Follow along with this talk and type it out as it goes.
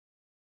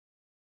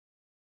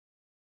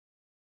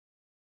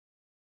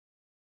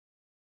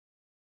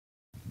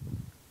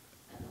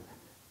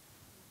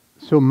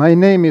So my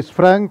name is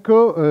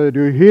Franco.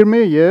 Do you hear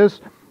me?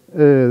 Yes.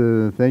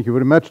 Thank you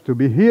very much to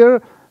be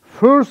here.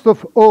 First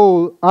of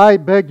all, I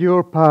beg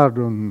your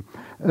pardon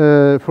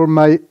for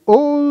my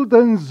old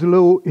and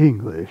slow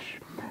English.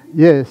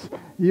 Yes,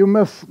 you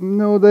must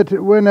know that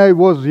when I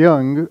was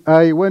young,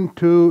 I went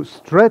to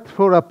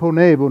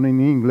Stratford-upon-Avon in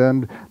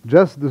England,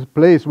 just the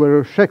place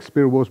where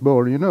Shakespeare was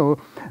born, you know,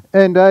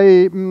 and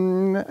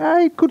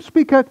I could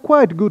speak a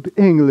quite good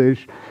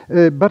English,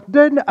 but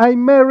then I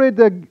married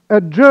a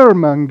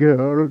German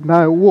girl,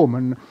 now a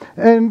woman,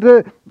 and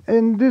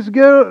this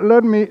girl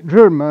learned me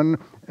German,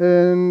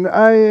 and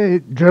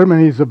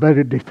German is a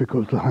very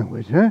difficult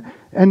language, eh?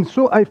 And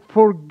so I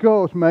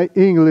forgot my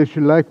English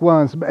like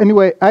once. But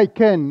anyway, I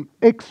can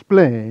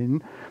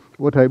explain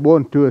what I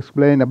want to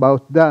explain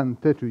about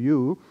Dante to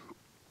you,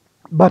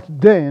 but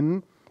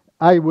then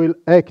I will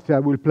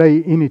play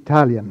in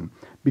Italian,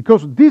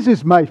 because this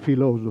is my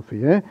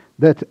philosophy,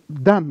 that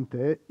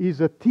Dante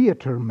is a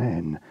theater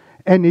man,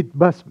 and it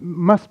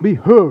must be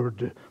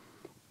heard.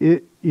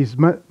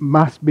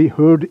 Must be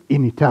heard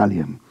in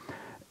Italian.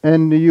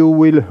 And you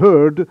will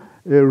heard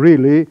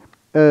really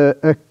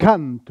a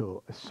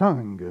canto, a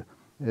song,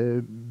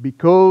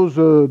 because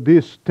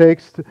this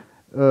text,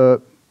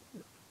 the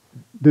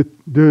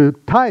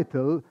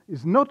title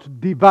is not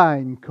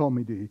divine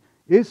comedy,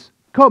 it's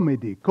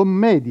comedy,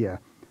 commedia.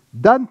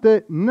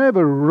 Dante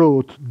never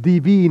wrote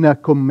Divina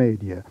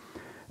Commedia.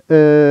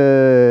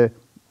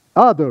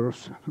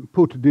 Others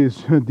put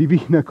this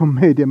Divina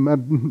Commedia,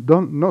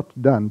 but not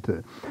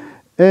Dante.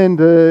 And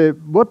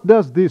what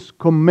does this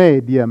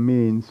commedia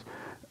means?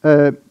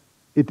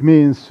 It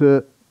means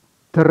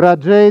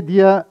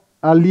tragedia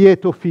a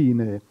lieto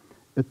fine,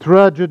 a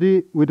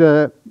tragedy with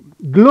a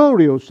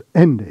glorious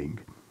ending,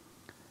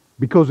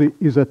 because it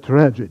is a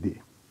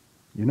tragedy,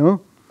 you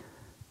know?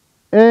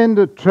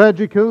 And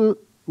tragical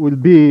will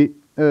be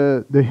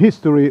the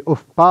history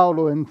of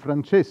Paolo and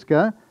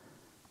Francesca.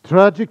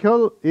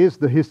 Tragical is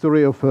the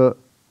history of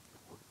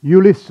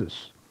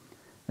Ulysses.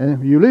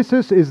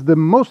 Ulysses is the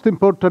most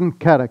important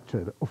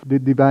character of the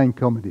Divine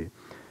Comedy.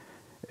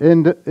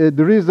 And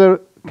there is a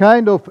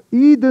kind of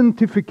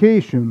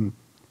identification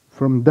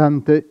from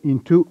Dante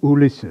into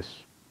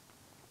Ulysses.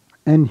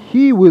 And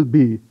he will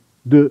be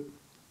the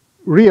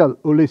real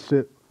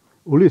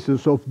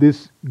Ulysses of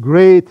this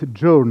great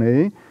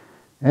journey.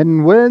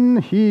 And when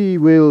he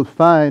will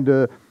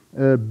find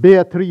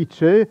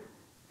Beatrice,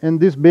 and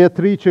this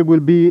Beatrice will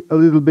be a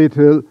little bit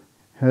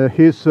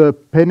his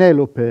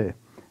Penelope,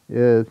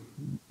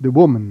 the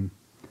woman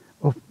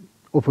of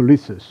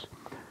Ulysses.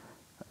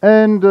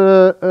 And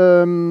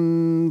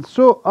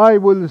so I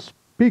will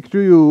speak to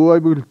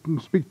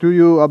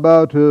you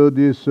about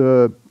this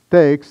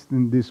text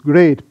in this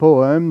great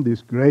poem,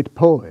 this great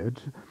poet.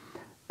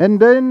 And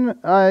then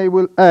I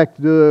will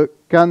act the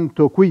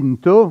canto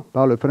quinto,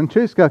 Paolo e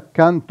Francesca,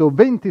 canto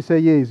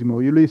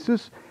 26esimo,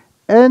 Ulysses,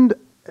 and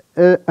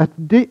at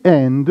the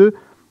end,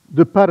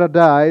 the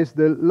Paradise,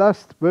 the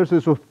last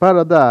verses of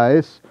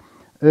Paradise,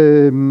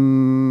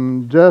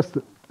 just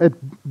at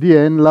the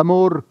end,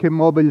 l'amor che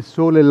muove il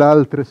sole e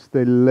l'altre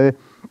stelle.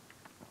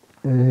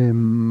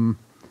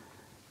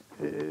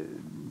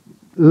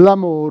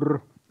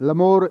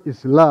 L'amor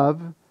is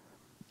love.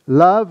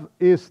 Love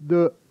is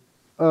the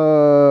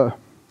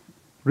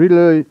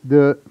really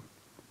the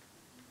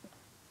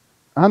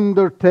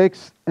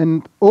undertext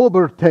and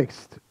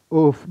overtext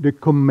of the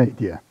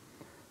Commedia.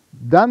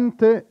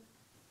 Dante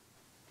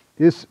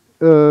is,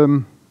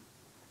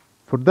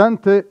 for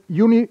Dante,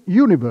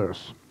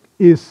 universe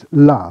is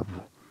love.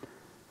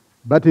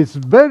 But it's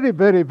very,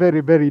 very,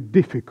 very, very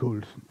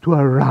difficult to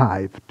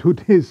arrive to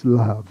this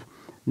love,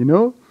 you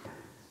know?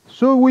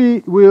 So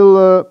we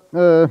will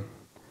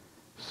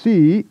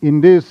see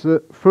in this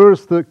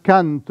first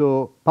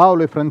canto,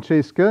 Paolo e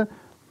Francesca,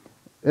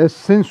 a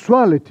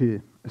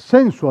sensuality, a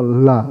sensual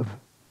love.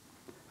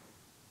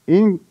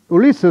 In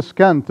Ulysses'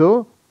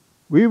 canto,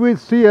 we will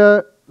see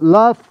a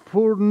love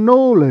for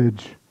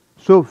knowledge,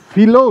 so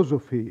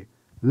philosophy,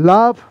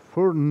 love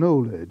for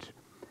knowledge.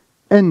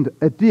 And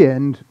at the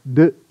end,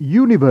 the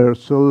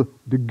universal,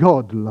 the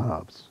God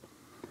loves.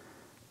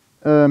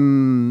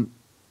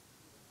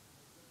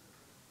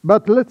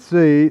 But let's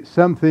say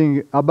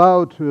something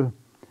about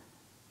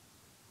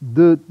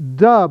the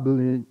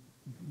double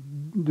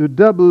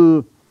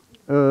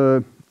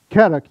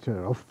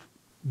character of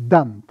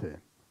Dante.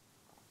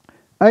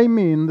 I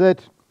mean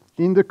that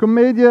in the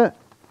Commedia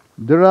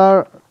there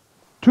are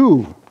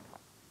two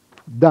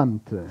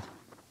Dante.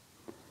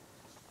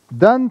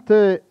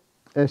 Dante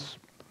as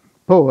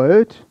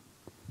poet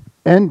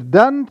and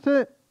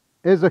Dante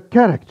as a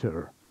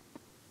character.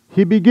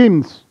 He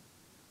begins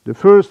the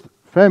first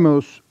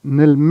famous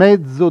nel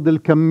mezzo del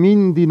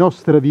cammin di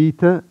nostra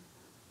vita,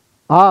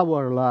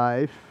 our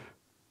life,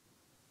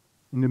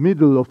 in the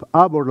middle of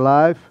our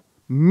life,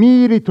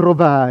 mi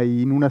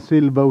ritrovai in una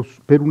selva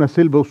per una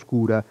selva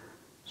oscura.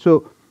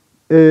 So,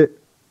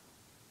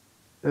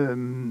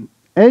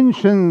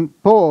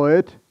 ancient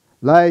poet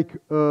like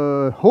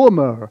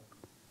Homer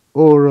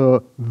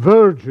or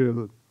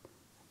Virgil,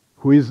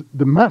 who is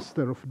the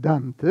master of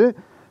Dante,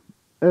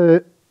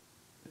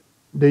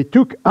 they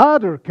took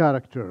other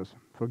characters.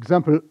 For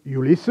example,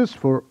 Ulysses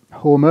for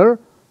Homer,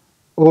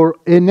 or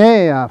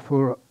Aeneas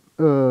for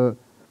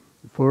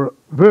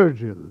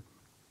Virgil.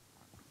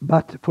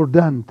 But for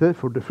Dante,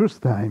 for the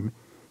first time,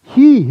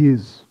 he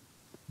is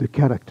the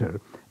character.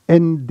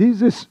 And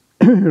this is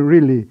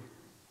really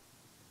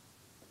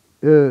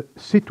a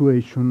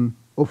situation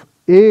of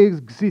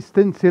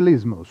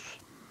existentialismus.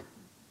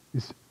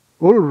 It's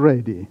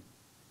already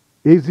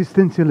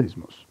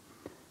existentialismus.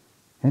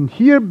 And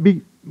here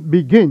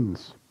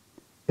begins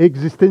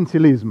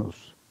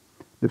existentialismus,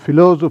 the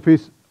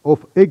philosophies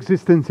of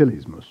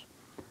existentialismus,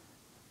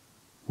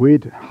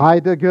 with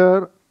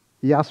Heidegger,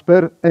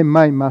 Jasper, and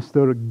my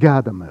master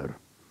Gadamer.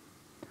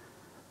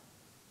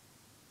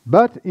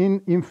 But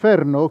in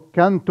Inferno,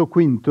 Canto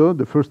Quinto,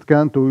 the first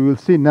canto we will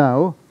see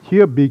now,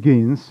 here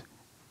begins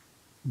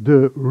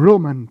the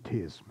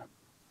romantism.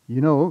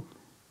 You know,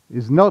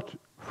 it's not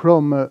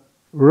from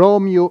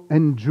Romeo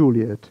and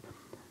Juliet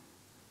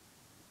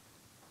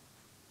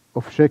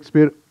of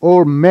Shakespeare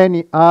or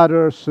many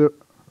others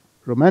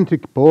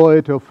romantic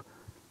poet of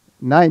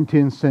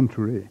 19th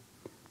century.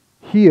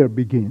 Here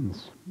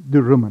begins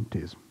the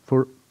romantism,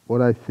 for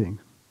what I think.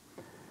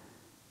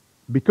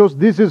 Because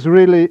this is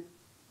really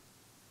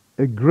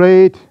a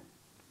great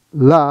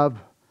love,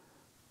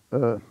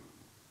 a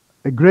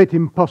great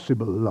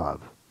impossible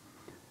love.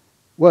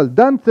 Well,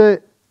 Dante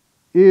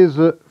is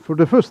for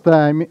the first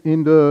time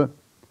in the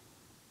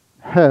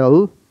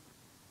hell,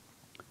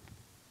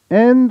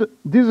 and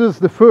this is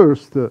the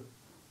first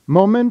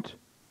moment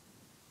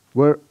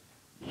where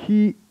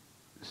he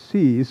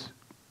sees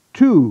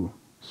two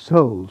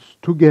souls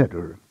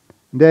together.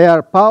 They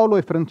are Paolo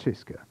and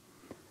Francesca.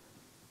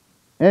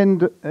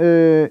 And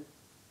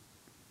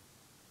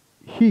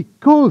he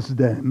calls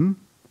them,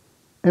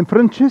 and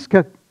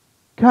Francesca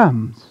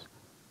comes.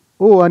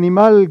 Oh,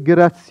 animal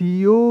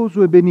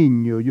grazioso e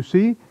benigno, you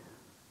see?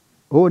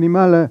 Oh,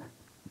 animal,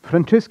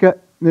 Francesca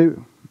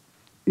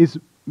is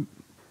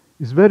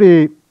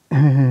very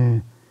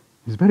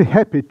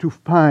happy to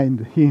find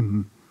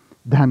him,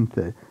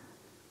 Dante.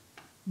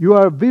 You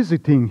are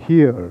visiting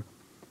here.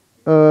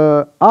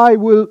 I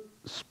will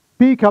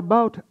speak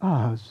about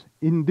us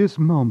in this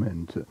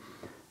moment.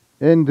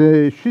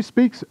 And she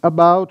speaks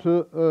about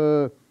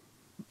the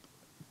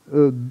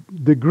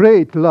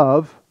great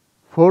love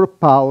for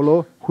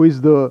Paolo, who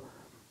is the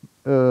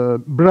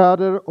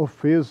brother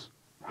of his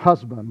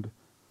husband,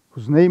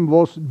 whose name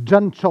was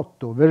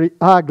Gianciotto, very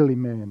ugly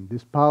man.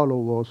 This Paolo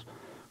was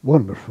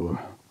wonderful.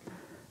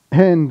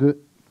 And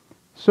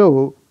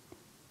so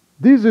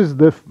this is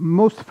the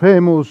most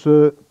famous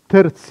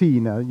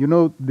terzina. You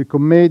know, the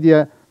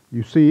commedia,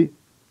 you see,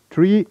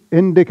 3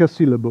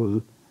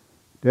 endecasyllable.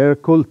 They are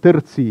called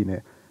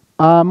terzine.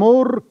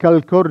 Amor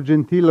ch'al cor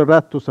gentil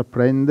ratto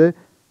s'apprende,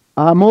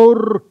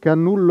 amor ch'a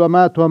nullo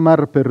amato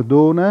amar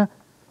perdona,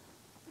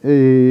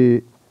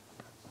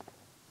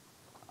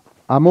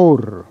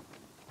 amor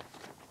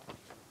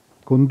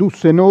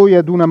condusse noi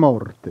ad una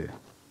morte.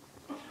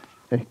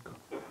 Ecco.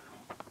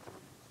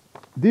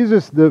 This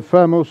is the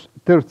famous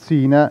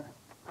terzina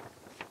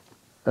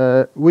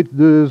with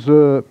this,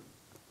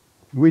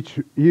 which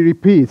he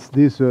repeats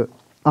this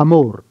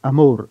amor,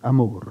 amor,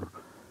 amor.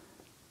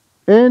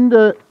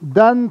 And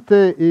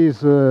Dante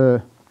is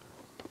had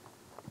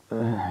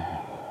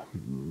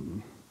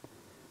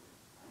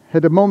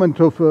a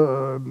moment of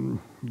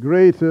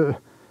great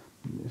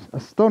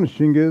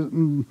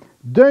astonishing.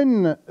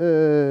 Then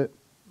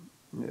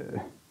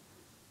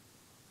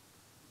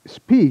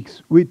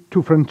speaks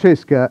to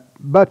Francesca,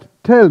 but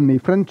tell me,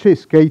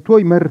 Francesca, i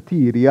tuoi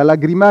martiri a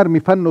lagrimar mi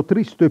fanno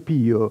tristo e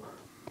pio.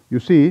 You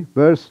see,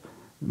 verse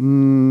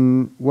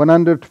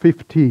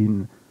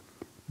 115.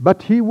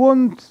 But he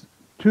wants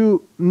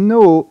to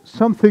know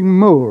something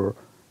more.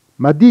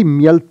 Ma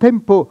dimmi al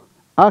tempo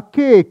a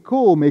che e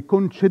come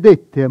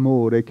concedette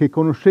amore, che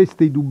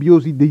conosceste i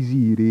dubbiosi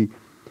desiri.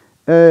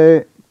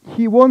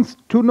 He wants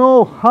to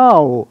know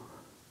how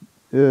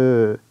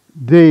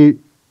they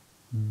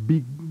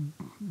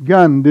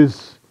began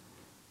this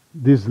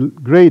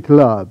great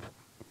love.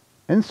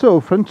 And so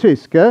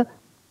Francesca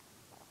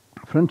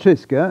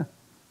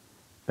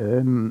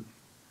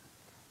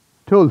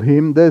told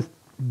him that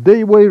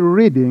they were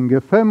reading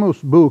a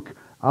famous book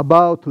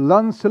about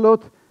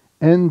Lancelot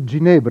and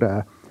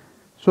Ginevra.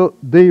 So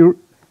they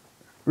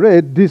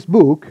read this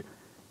book,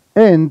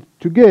 and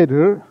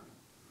together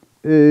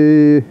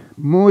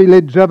noi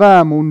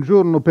leggiavamo un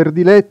giorno per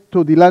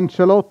diletto di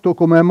Lancelotto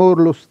come amor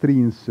lo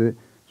strinse.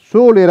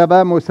 Solo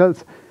eravamo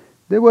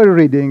They were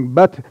reading,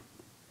 but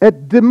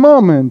at the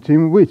moment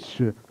in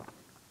which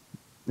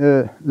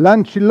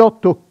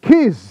Lancelotto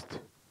kissed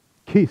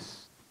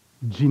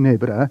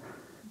Ginevra,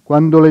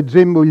 quando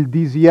leggemmo il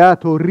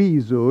disiato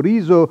riso.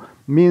 Riso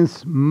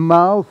means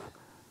mouth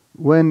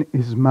when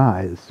he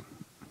smiles,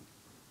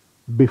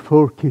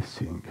 before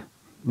kissing,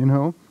 you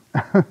know.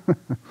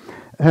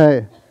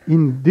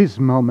 In this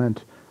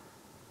moment,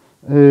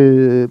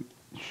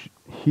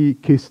 he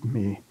kissed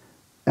me,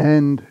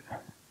 and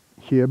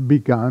here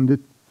began the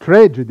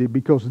tragedy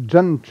because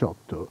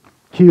Gianciotto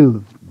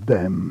killed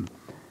them.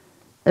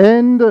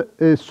 And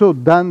so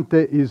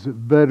Dante is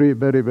very,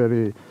 very,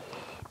 very,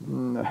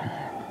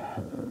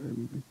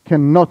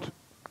 cannot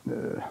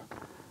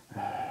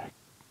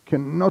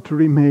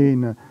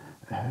remain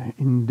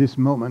in this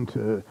moment,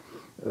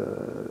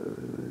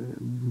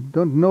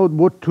 don't know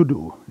what to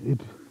do.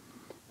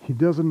 He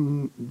does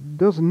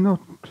not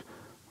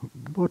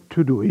what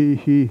to do.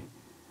 He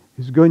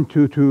is going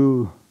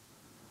to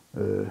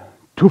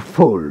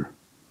fall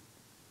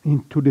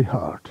into the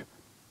heart.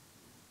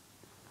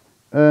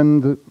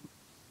 And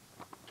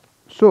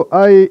so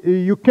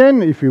you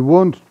can, if you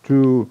want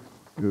to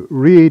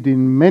read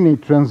in many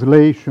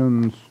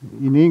translations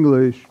in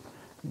English,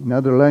 in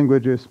other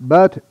languages,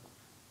 but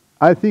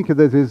I think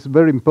that it's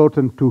very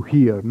important to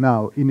hear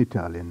now in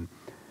Italian.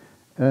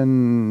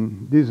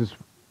 And this is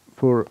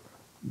for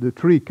the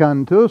 3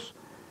 cantos.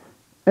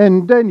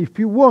 And then if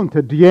you want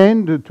at the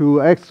end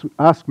to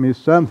ask me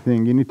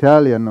something in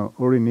Italian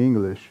or in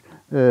English,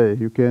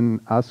 you can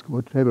ask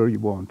whatever you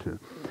want.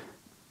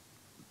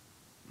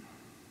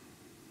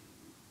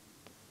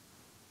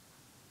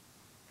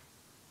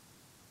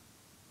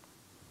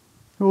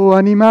 Oh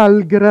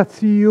animal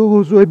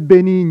grazioso e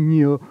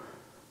benigno,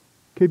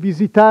 che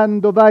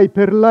visitando vai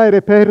per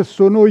l'aere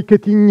perso noi che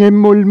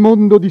tignemmo il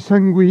mondo di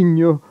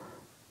sanguigno.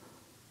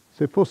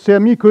 Se fosse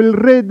amico il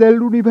re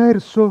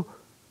dell'universo,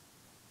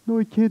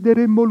 noi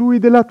chiederemmo lui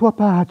della tua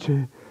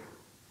pace,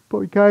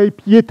 poiché hai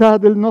pietà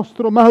del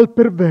nostro mal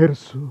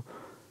perverso.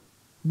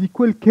 Di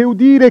quel che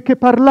udire e che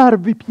parlar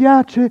vi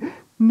piace,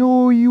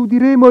 noi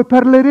udiremo e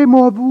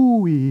parleremo a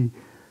voi,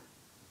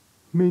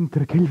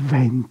 mentre che il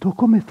vento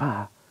come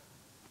fa?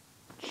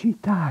 Ci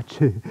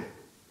tace.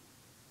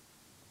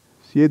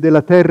 Siede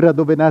la terra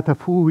dove nata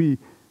fui,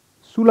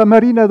 sulla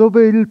marina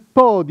dove il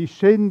Po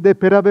discende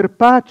per aver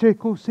pace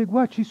co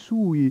seguaci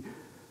sui.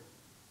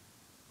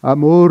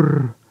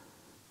 Amor,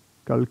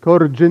 ch'al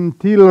cor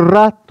gentil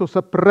ratto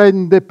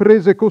s'apprende,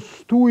 prese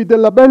costui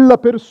della bella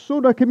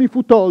persona che mi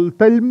fu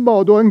tolta, il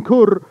modo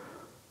ancor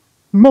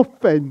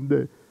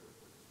m'offende.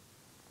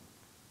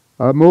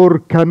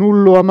 Amor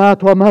canullo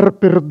amato amar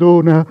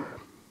perdona,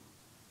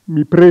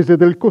 mi prese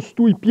del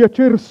costui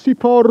piacer sì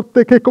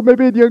forte che come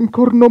vedi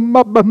ancor non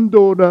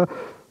m'abbandona.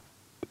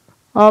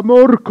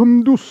 Amor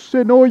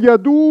condusse noi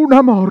ad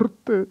una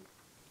morte.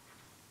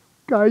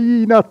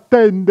 Caina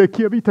attende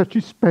chi a vita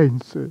ci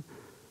spense.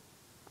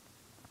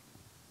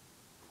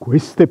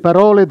 Queste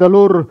parole da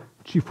lor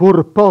ci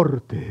for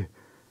porte,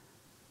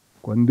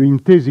 quando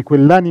intesi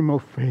quell'anima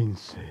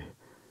offense.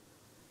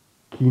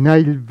 Chi n'ha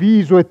il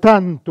viso e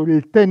tanto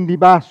il ten di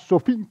basso,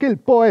 finché il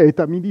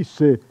poeta mi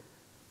disse: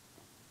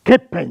 che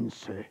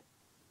pense?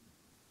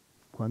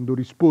 Quando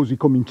risposi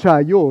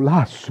cominciai, oh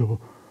lasso,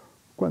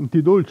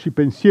 quanti dolci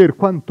pensier,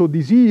 quanto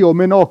disio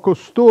menò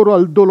costoro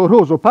al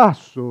doloroso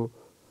passo.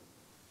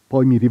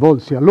 Poi mi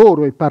rivolsi a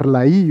loro e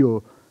parlai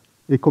io,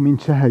 e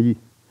cominciai: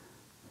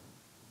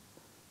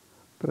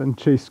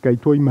 Francesca, i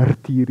tuoi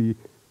martiri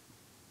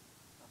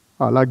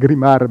a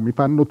lagrimar mi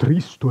fanno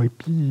tristo e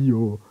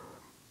pio,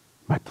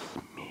 ma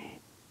dimmi,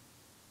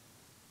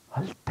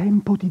 al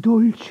tempo di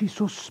dolci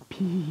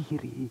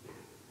sospiri,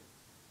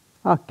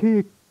 a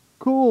che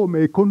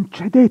come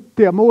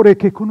concedette amore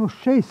che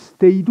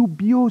conosceste i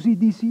dubbiosi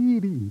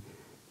disiri,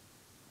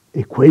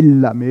 e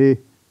quella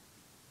me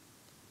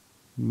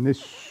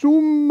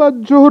nessun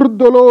maggior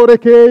dolore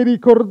che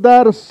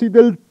ricordarsi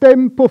del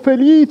tempo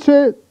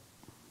felice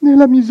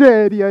nella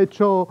miseria, e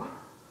ciò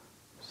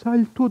sa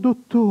il tuo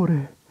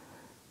dottore.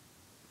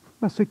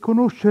 Ma se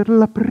conoscer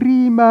la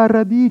prima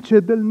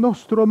radice del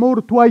nostro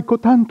amor tu hai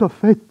cotanto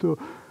affetto,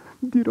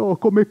 dirò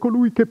come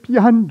colui che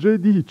piange e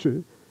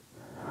dice: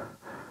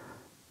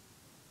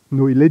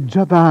 noi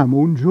leggiavamo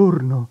un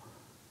giorno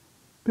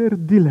per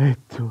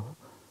diletto,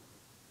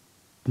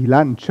 di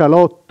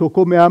lancialotto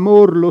come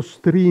amor lo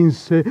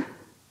strinse,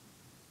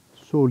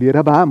 soli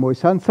eravamo e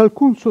senza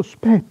alcun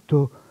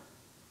sospetto,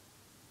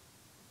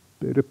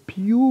 per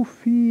più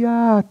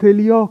fiate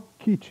gli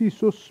occhi ci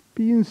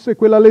sospinse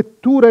quella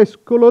lettura e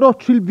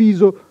scolorocci il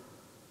viso,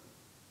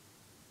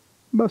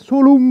 ma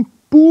solo un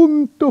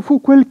punto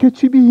fu quel che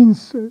ci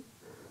vinse,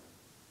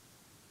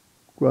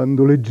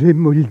 quando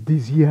leggemmo il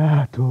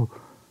disiato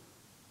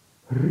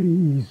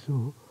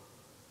riso,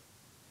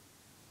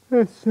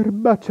 esser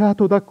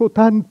baciato da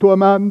cotanto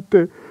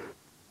amante,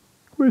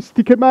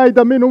 questi che mai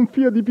da me non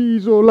fia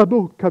diviso, la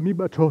bocca mi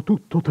baciò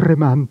tutto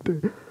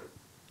tremante.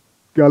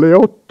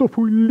 Galeotto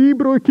fu il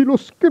libro e chi lo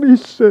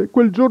scrisse,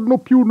 quel giorno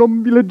più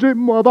non vi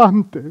leggemmo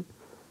avante.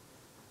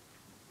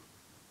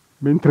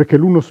 Mentre che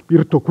l'uno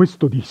spirito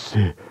questo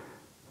disse,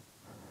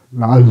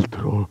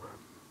 l'altro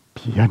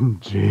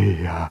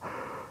piangea,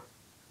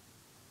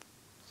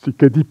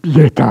 sicché di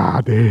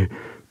pietade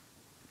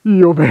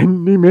io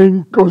venni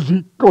men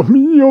così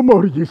com'io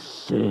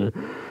morisse,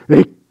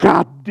 e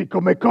caddi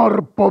come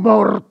corpo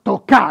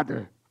morto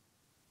cade.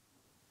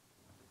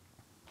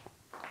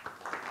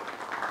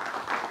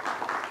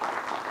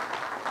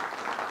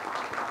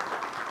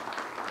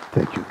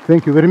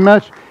 Thank you very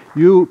much.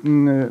 You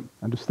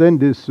understand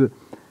this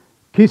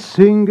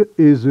kissing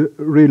is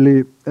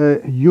really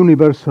a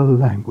universal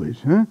language.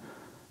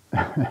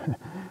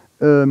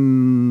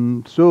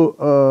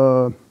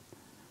 So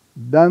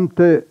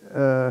Dante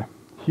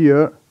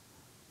here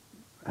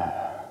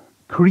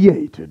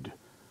created,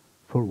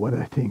 for what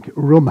I think,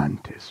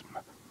 romanticism.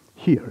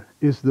 Here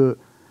is the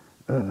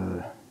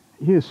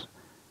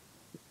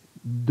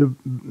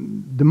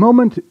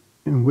moment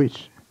in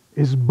which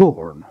is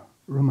born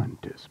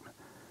romanticism.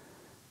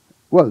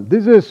 Well,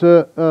 this is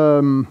a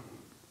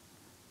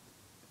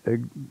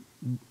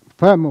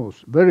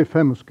famous, very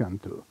famous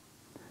canto.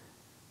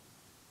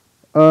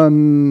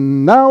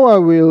 Now I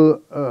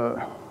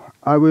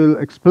will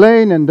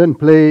explain and then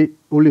play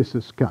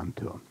Ulysses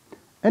canto.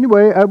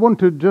 Anyway, I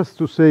wanted just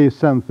to say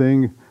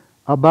something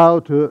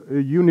about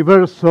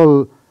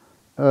universal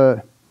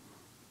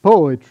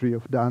poetry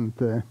of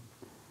Dante.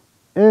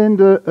 And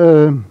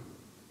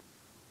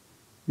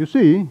you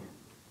see,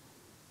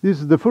 this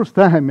is the first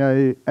time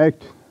I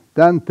act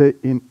Dante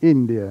in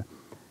India.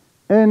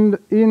 And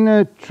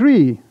in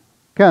 3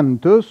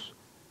 cantos,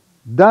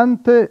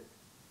 Dante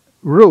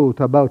wrote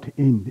about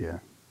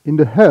India. In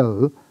the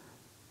Hell,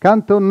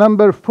 canto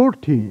number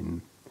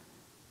 14,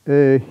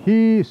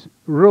 he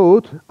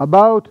wrote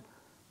about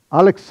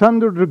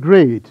Alexander the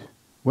Great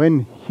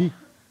when he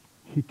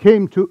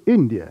came to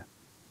India.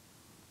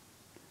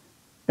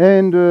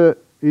 And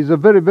it's a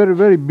very, very,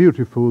 very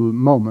beautiful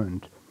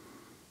moment.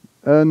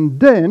 And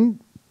then,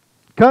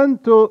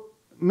 canto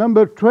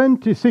number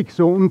 26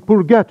 on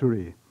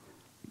Purgatory,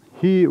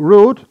 he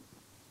wrote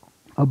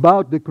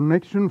about the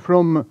connection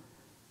from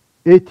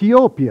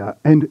Ethiopia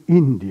and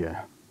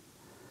India.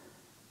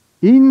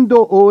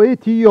 Indo o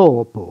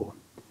Etiopo.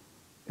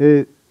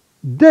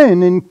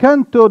 Then in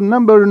canto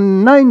number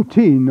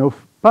 19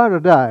 of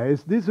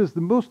Paradise, this is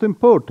the most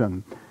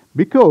important,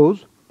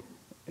 because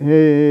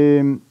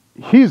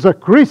he's a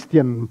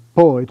Christian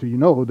poet, you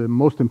know, the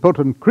most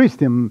important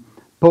Christian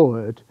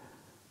poet,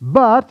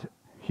 but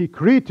he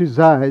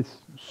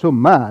criticized so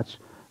much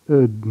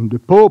the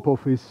Pope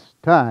of his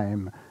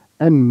time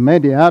and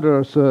many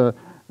others,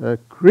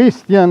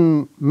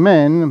 Christian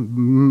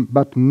men,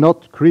 but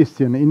not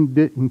Christian in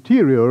the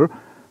interior,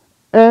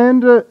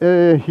 and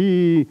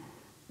he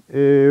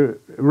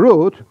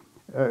wrote,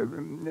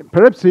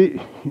 perhaps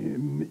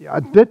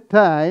at that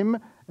time,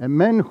 a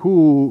man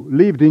who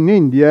lived in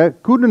India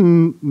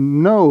couldn't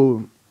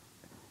know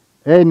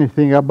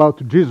anything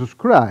about Jesus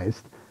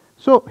Christ.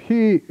 So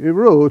he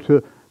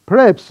wrote,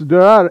 perhaps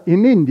there are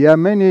in India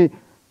many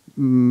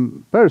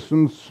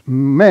persons,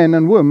 men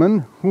and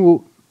women,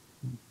 who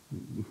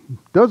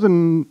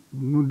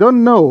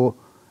don't know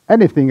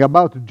anything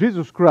about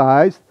Jesus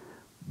Christ,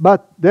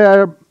 but they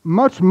are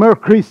much more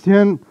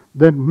Christian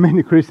than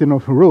many Christians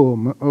of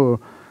Rome, or,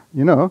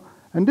 you know.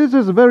 And this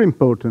is very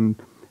important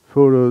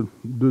for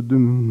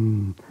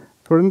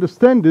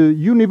understand the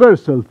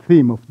universal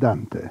theme of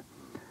Dante.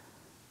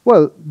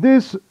 Well,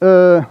 this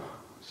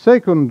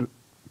second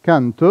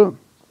canto,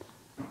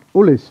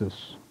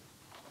 Ulysses.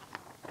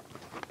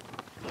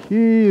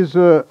 He is,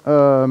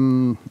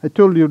 I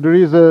told you, there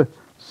is a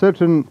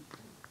certain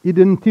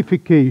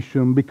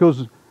identification,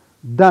 because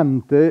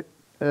Dante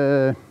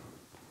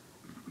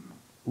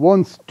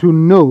wants to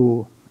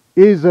know,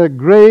 is a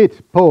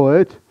great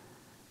poet,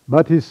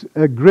 but is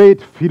a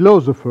great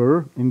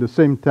philosopher in the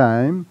same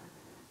time,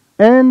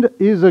 and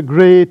is a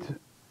great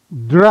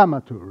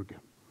dramaturg,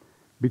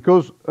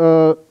 because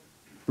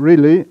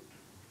really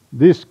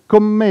this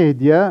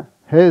commedia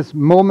has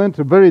moments,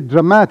 very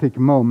dramatic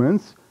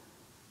moments,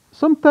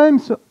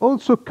 sometimes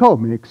also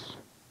comics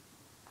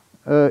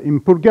in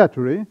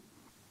Purgatory,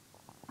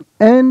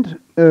 and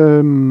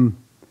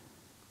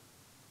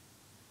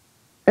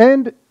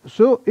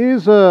so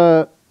is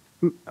a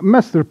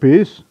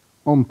masterpiece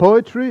on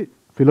poetry,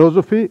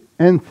 philosophy,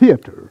 and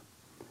theater.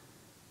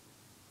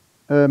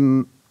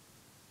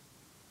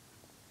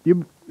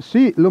 You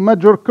see, Lo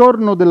maggior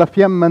corno della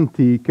fiamma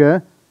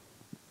antica,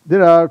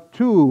 there are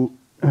 2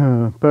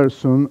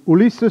 persons,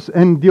 Ulysses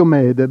and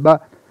Diomede,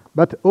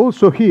 but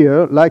also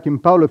here, like in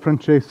Paolo and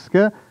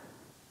Francesca,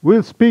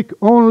 we'll speak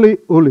only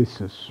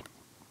Ulysses.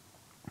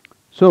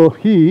 So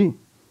he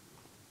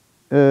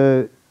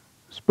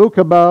spoke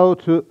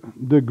about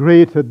the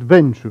great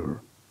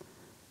adventure.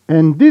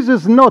 And this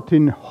is not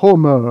in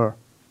Homer,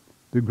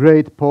 the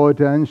great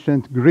poet,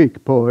 ancient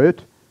Greek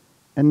poet.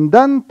 And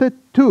Dante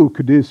took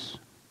this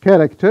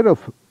character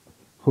of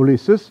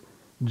Ulysses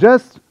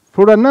just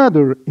for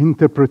another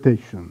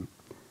interpretation.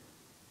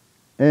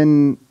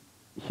 And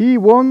he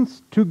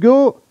wants to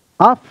go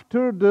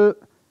after the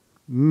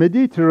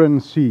Mediterranean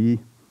Sea,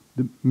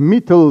 the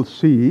Middle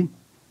Sea,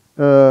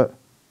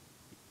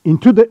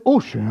 into the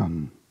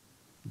ocean,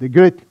 the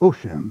great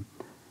ocean.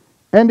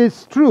 And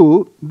it's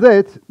true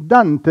that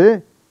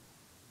Dante,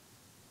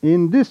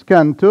 in this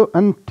canto,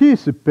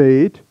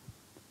 anticipates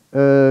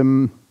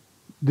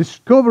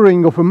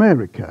discovering of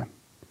America,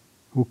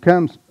 who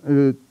comes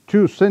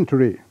 2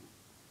 centuries.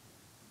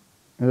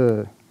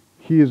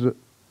 He is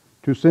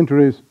 2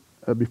 centuries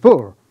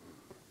before.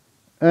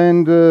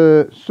 And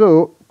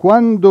so,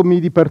 quando mi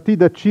dipartì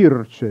da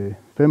Circe,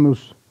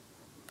 famous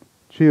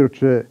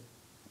church,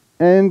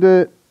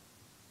 and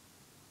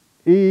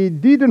he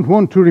didn't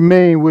want to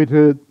remain with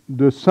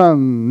the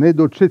son, né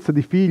dolcezza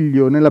di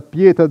figlio, né la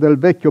pietà del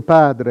vecchio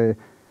padre,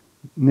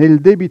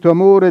 nel debito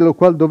amore lo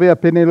qual dovea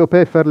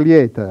Penelope far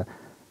lieta.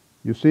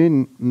 You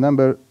see,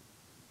 number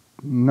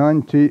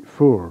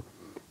 94.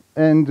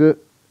 And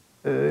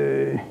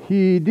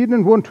he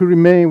didn't want to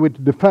remain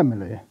with the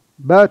family,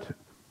 but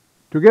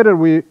together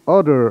with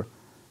other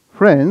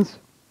friends,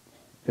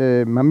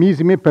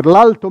 mammisimi per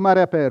l'alto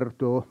mare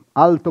aperto.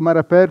 Alto mare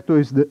aperto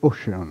is the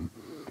ocean.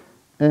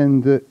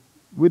 And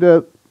with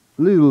a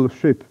little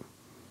ship.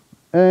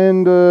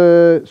 And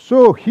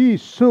so he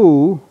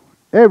saw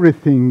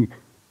everything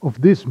of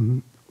this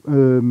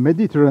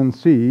Mediterranean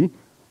Sea,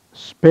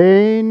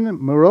 Spain,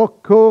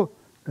 Morocco,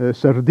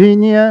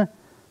 Sardinia,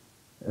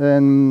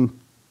 and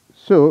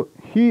so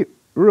he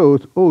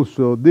wrote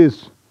also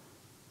this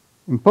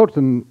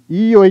important,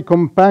 io e I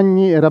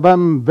compagni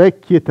eravam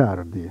vecchi e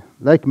tardi,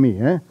 like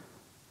me,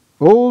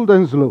 old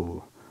and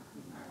slow.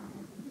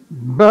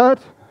 But,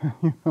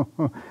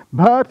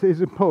 but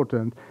is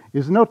important,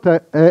 is not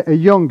a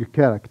young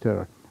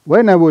character.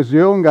 When I was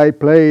young, I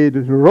played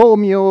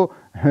Romeo,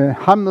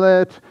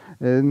 Hamlet,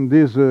 and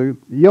these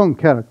young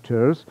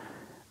characters.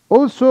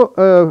 Also,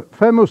 a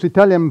famous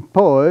Italian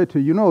poet,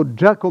 you know,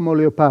 Giacomo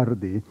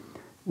Leopardi.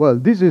 Well,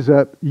 this is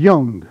a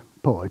young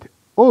poet,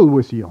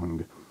 always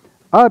young.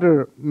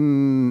 Other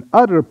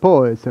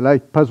poets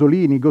like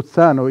Pasolini,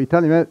 Gozzano,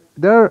 Italian,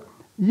 they're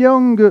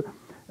young.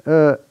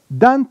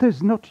 Dante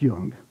is not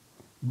young.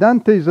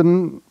 Dante is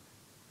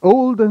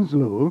old and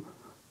slow,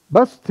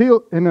 but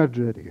still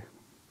energetic.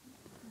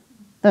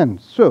 And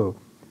so,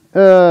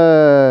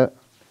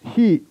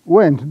 he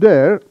went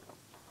there,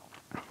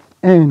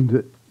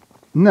 and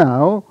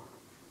now,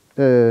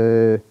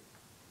 dalla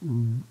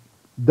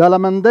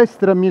man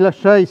destra mi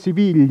lasciai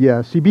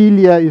Siviglia.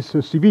 Siviglia is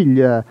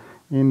Siviglia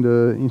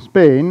in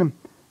Spain.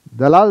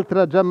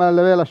 Dall'altra già me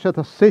l'aveva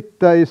lasciata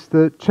Setta is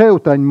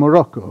Ceuta in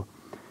Morocco.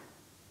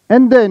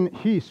 And then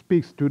he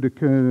speaks to the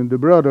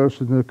brothers,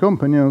 the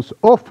companions,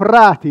 o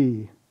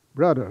frati,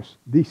 brothers,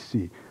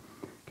 dissi,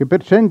 che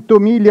per 100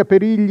 miglia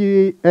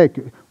perigli,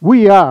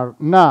 we are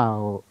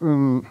now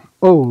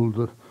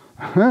old.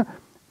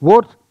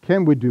 What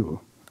can we do?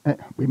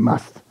 We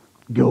must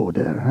go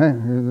there.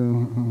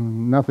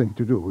 Nothing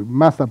to do. We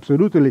must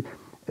absolutely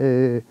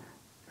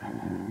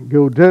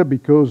go there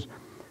because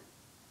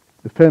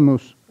the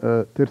famous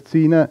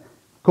terzina,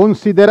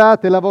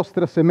 considerate la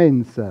vostra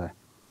semenza.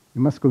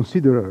 You must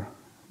consider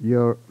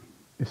your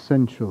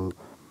essential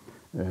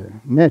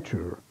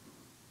nature.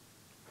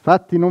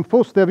 Fatti non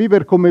foste a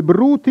vivere come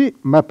bruti,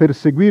 ma per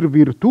seguir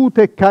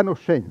virtute e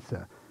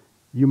conoscenza.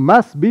 You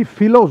must be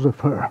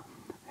philosopher.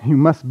 You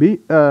must be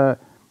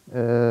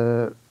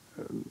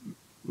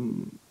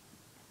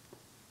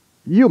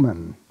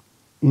human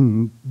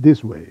in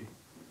this way.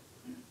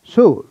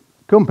 So,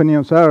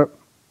 companions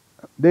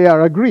they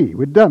are agree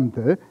with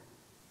Dante,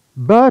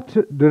 but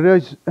there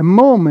is a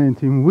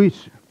moment in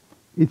which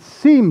it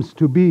seems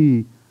to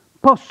be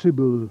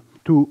possible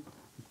to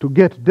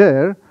get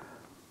there,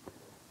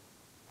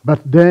 but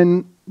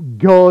then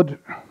God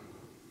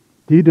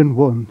didn't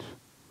want.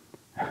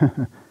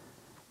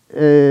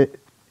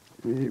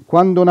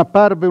 Quando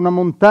apparve una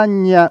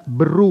montagna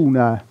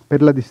bruna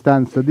per la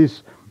distanza,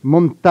 this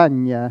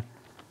montagna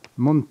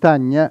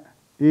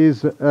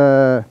is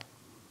a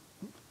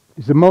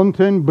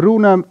mountain.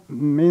 Bruna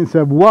means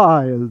a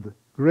wild,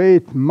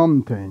 great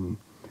mountain.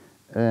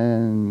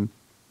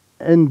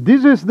 And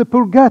this is the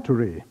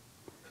Purgatory.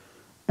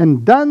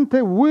 And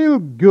Dante will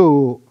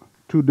go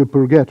to the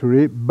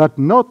Purgatory, but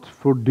not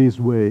for this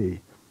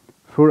way,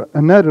 for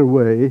another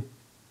way,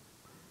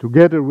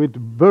 together with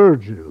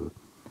Virgil.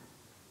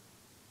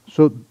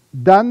 So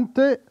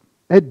Dante,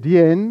 at the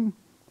end,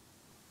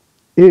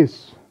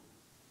 is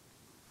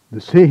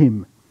the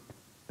same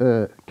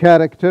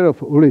character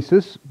of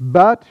Ulysses,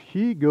 but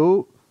he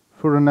goes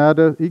for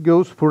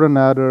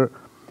another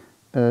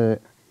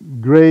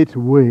great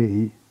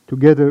way,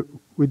 together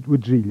with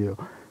Virgilio.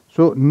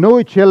 So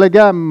noi ci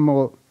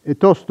allegammo e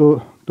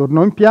tosto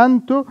tornò in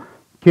pianto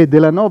che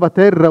della nuova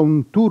terra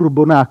un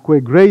turbo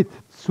nacque, great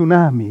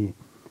tsunami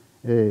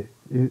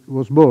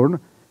was born,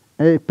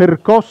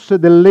 percosse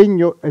del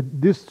legno,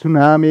 this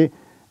tsunami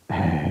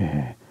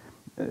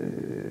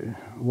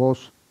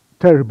was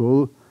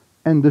terrible,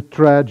 and the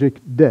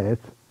tragic death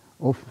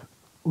of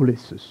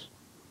Ulysses.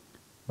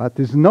 But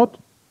it's not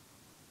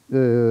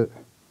the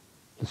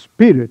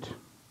spirit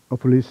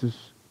of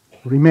Ulysses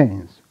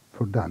remains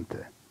for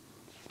Dante.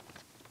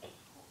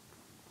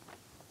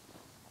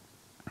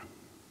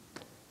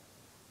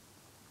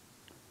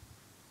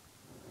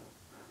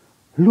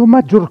 Lo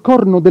maggior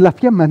corno della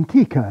fiamma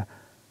antica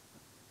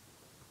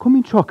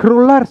cominciò a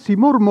crollarsi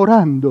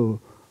mormorando,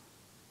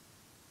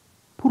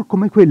 pur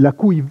come quella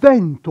cui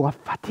vento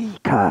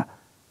affatica.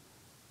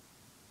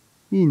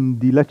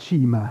 Indi la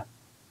cima,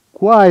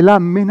 qua e là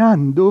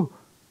menando,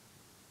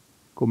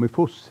 come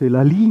fosse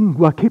la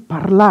lingua che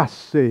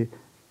parlasse,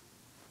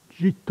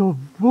 gittò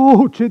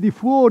voce di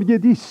fuori e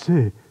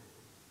disse: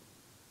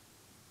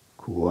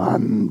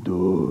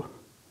 Quando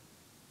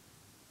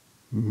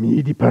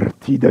mi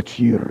dipartì da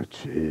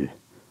Circe,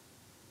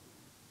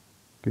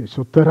 che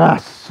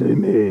sottrasse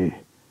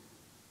me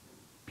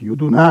più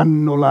d'un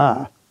anno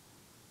là,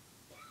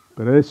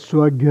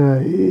 presso a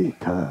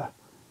Gaeta,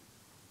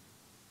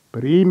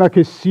 prima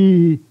che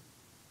sì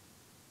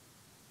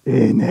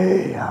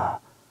Enea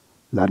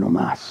la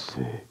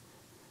nomasse,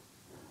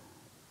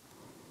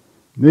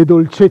 né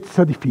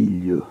dolcezza di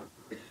figlio,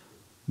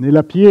 né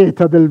la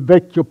pietà del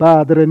vecchio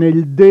padre, né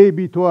il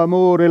debito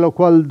amore, lo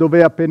qual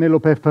dovea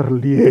Penelope far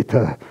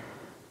lieta,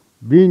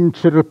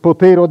 vincer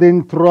potero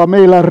dentro a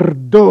me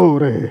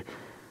l'ardore,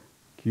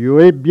 ch'io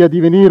ebbi a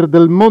divenir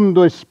del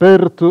mondo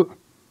esperto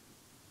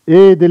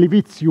e dei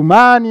vizi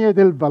umani e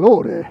del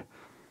valore,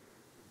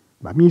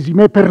 ma misi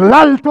me per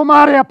l'alto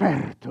mare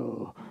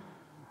aperto,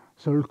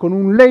 sol con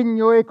un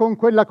legno e con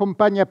quella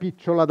compagna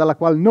picciola dalla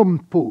qual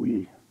non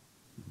fui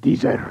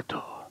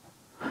diserto.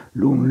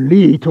 L'un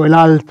lito e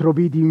l'altro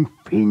vidi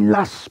infin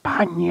la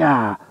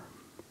Spagna,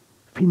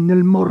 fin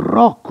nel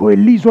Morocco e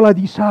l'isola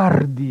di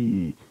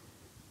Sardi,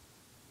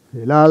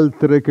 e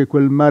l'altre che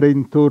quel mare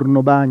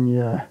intorno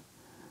bagna.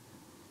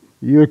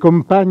 Io e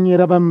compagni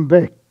eravam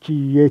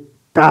vecchi e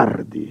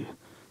tardi,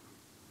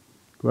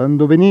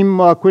 quando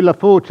venimmo a quella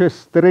foce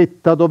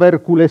stretta dove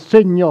Ercule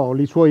segnò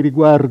i suoi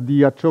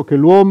riguardi a ciò che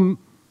l'uom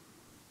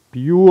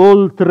più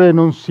oltre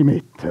non si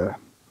metta.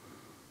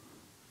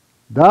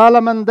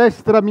 Dalla man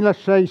destra mi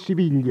lasciai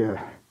Siviglia,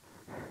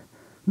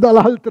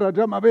 dall'altra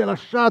già m'avea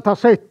lasciata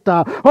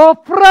Setta.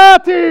 «Oh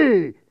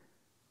frati!»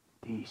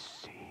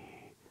 dissi,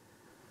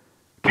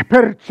 «che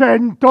per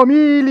 100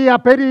 miglia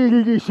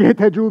perigli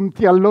siete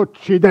giunti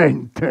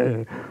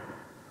all'Occidente,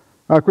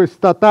 a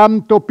questa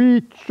tanto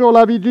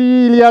picciola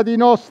vigilia di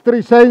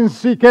nostri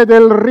sensi che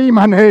del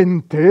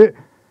rimanente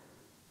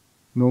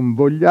non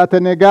vogliate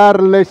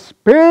negar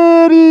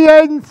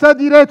l'esperienza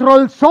di retro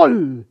al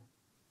sol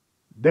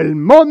del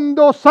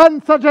mondo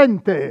senza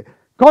gente.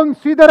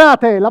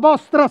 Considerate la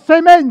vostra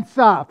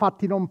semenza,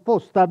 fatti non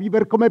posta a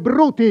viver come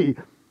bruti,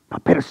 ma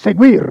per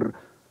seguir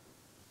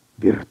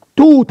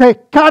virtute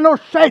e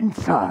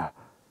conoscenza».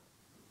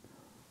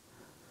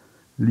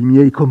 Li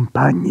miei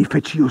compagni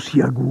feci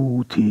sì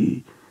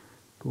aguti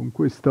con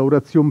questa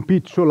orazion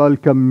picciola al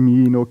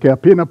cammino, che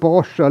appena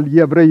poscia li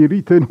avrei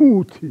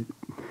ritenuti,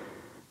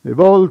 e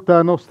volta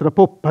a nostra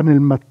poppa nel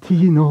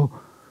mattino,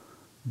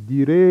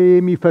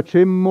 direi mi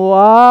facemmo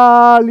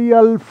ali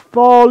al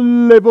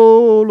folle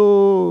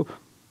volo,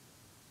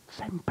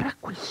 sempre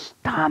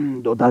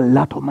acquistando dal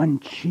lato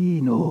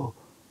mancino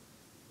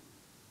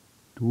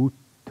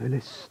tutte le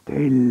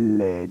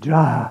stelle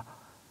già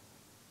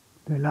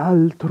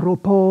dell'altro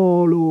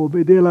polo.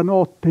 Vede la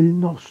notte il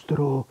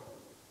nostro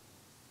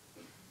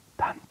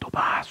tanto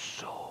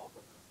basso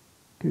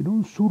che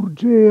non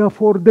surgea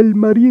fuor del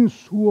marin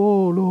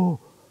suolo.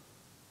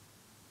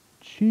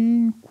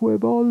 5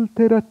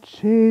 volte era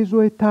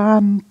acceso e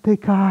tante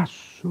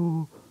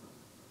casso,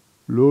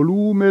 lo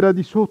lume era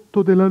di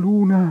sotto della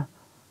luna.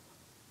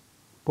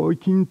 Poi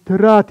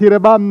ch'intrati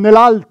eravamo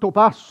nell'alto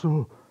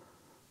passo,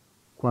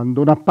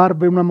 quando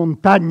n'apparve una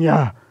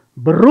montagna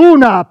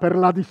bruna per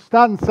la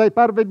distanza, e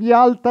parvevi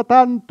alta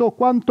tanto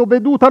quanto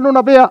veduta non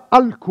avea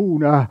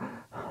alcuna.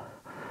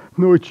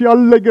 Noi ci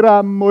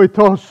allegrammo e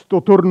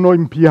tosto tornò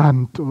in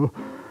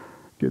pianto,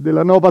 che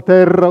della nuova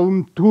terra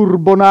un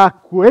turbo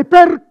nacque e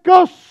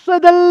percosse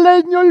del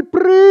legno il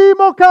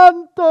primo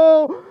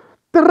canto.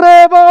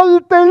 3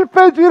 volte il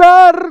fe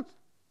girar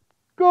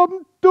con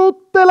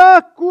tutte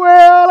l'acque,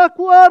 e alla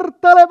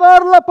quarta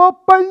levar la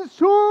poppa in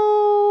su,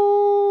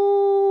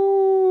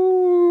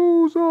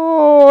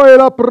 e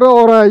la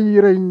prora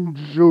ire in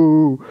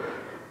giù,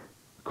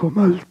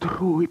 come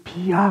altrui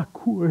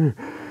piacque,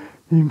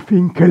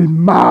 infin che il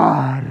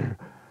mar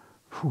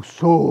fu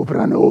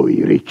sovra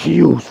noi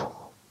richiuso.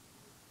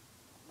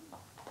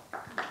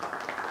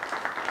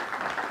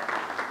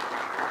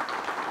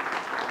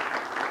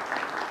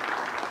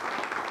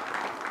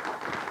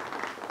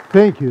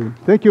 Thank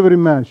you very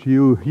much.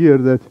 You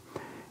hear that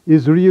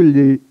is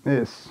really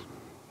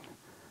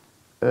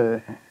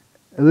a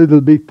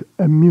little bit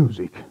a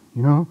music,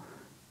 you know,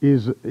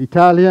 is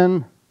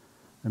Italian,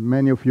 and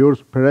many of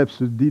yours perhaps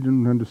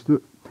didn't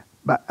understand,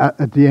 but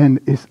at the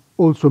end is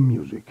also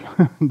music.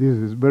 This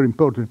is very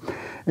important,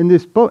 and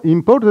it's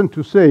important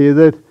to say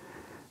that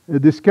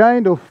this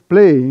kind of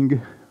playing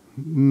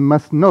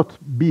must not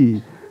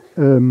be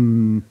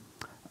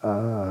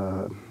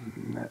a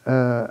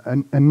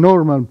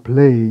normal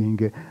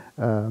playing,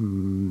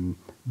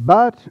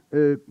 but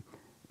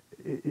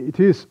it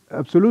is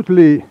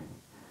absolutely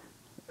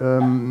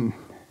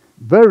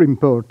very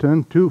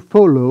important to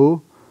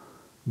follow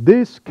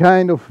this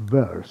kind of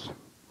verse.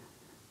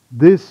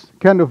 This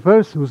kind of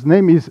verse whose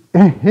name is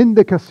a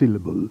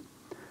hendecasyllable.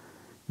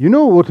 You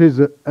know what is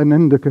an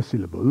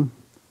hendecasyllable?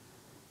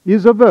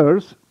 Is a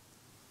verse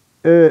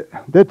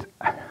that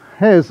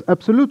has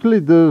absolutely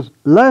the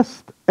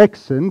last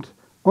accent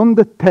on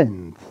the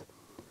 10th.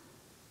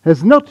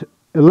 Has not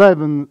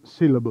 11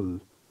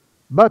 syllables,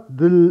 but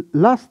the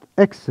last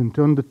accent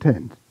on the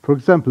 10th. For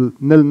example,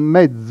 nel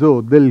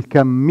mezzo del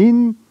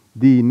cammin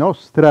di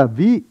nostra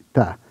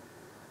vita.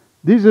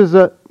 This is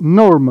a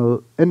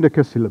normal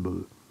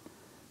endecasyllable.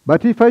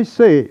 But if I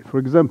say, for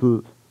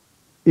example,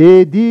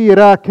 e di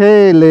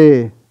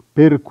Rachele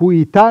per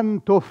cui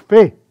tanto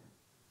fe,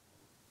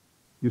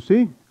 you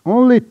see,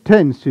 only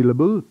 10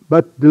 syllables,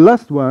 but the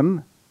last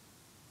one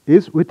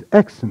is with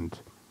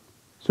accent.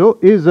 So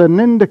is an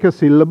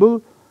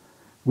endecasyllable,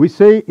 we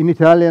say in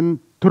Italian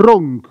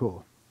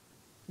tronco,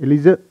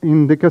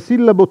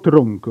 endecasillabo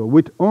tronco,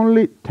 with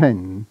only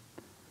 10.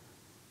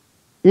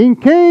 In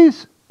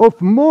case of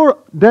more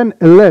than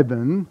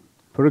 11,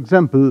 for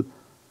example,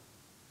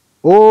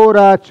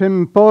 ora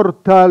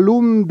c'importa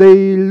l'um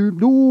dei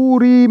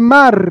duri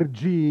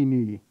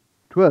margini,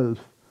 12.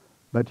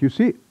 But you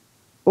see,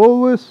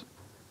 always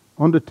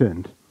on the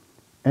 10th.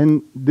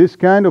 And this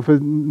kind of a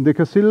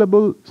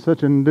decasyllable,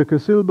 such a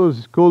decasyllable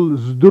is called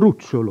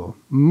sdrucciolo,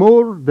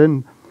 more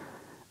than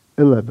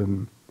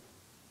 11.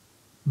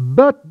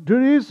 But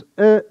there is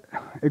a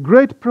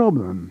great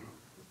problem,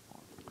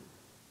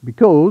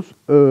 because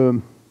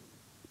 10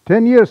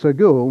 years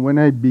ago, when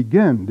I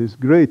began this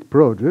great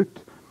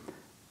project,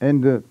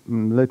 and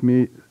let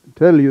me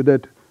tell you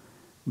that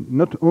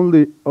not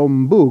only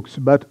on books,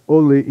 but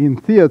only in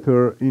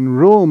theater, in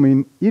Rome,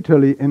 in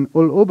Italy, and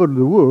all over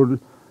the world,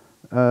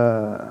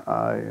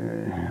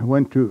 I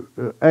went to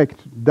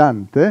act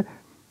Dante.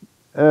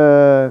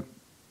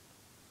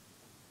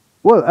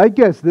 Well, I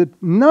guess that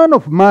none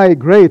of my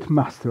great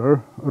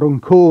master,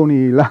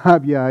 Ronconi,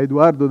 Labia,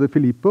 Edoardo De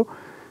Filippo,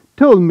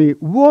 told me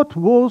what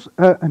was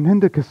an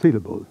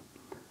endecasyllable.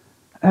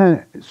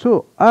 And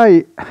so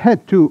I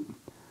had to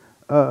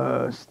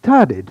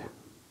study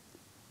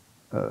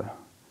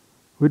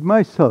with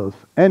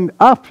myself. And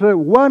after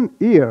 1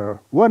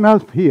 year,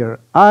 1.5 year,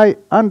 I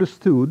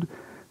understood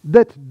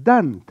that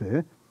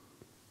Dante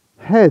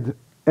had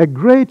a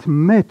great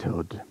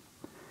method.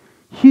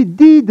 He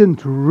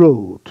didn't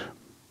wrote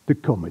the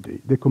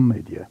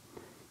commedia.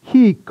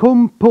 He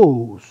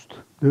composed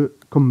the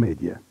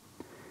commedia.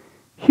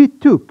 He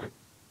took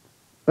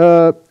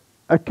a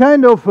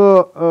kind of,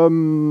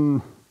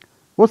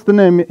 what's the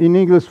name in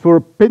English for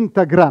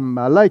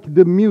pentagramma, like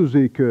the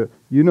music,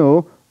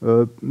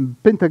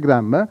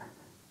 pentagramma,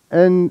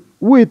 and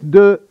with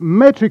the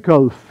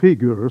metrical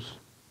figures,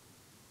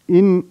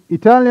 in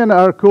Italian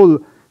are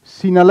called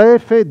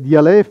sinalefe,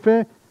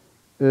 dialefe,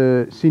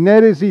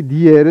 sineresi,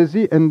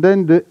 dieresi, and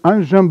then the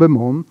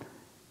enjambement.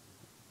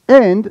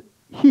 And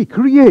he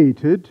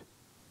created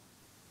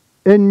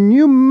a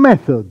new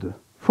method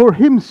for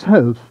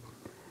himself.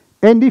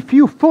 And if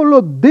you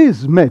follow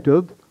this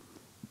method,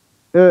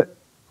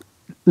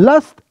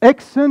 last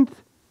accent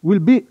will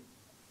be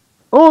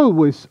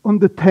always on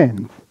the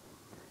 10th.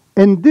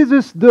 And this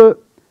is the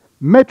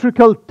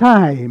metrical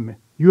time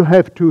you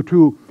have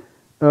to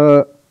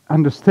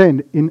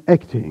understand in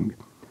acting.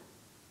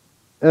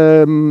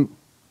 For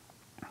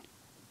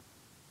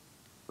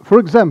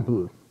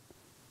example,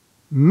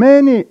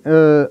 many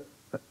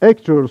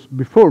actors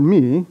before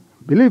me,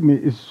 believe me,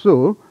 is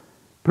so,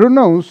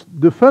 pronounced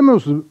the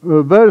famous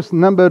verse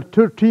number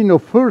 13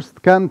 of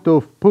first canto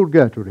of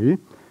Purgatory,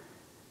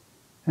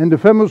 and the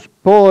famous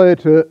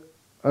poet,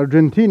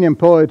 Argentinian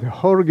poet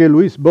Jorge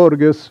Luis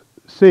Borges,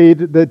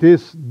 said that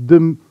is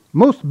the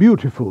most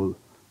beautiful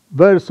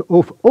verse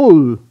of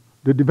all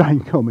the Divine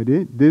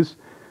Comedy, this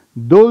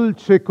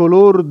dolce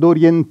color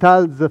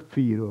d'oriental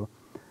zaffiro.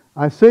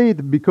 I say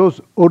it because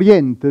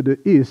Orient, the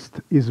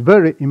East, is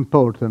very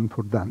important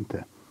for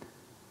Dante.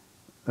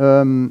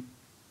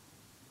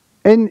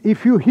 And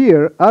if you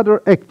hear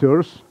other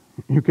actors,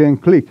 you can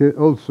click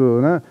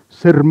also,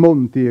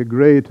 Sermonti, a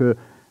great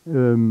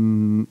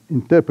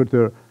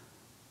interpreter,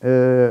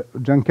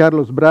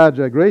 Giancarlo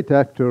Sbragia, a great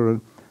actor,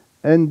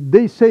 and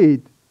they say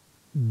it,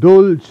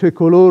 dolce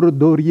color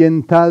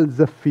d'oriental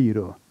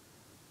zaffiro.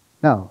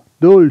 Now,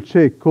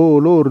 dolce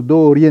color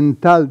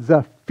d'oriental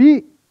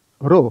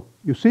zaffiro,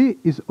 you see,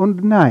 is on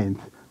the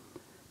 9th.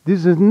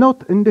 This is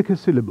not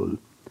endecasyllable.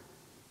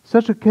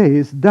 Such a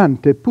case,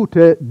 Dante put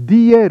a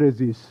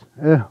diaeresis,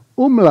 a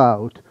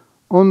umlaut,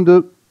 on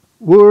the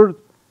word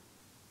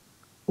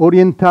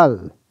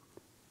oriental.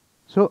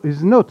 So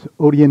it's not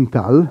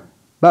oriental,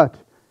 but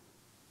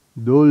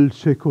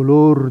dolce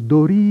color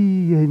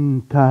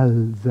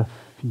d'oriental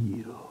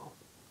zaffiro.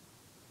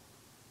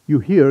 You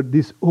hear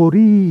this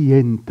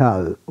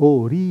oriental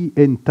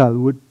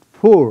with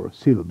 4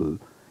 syllables,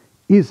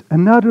 is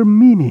another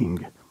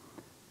meaning.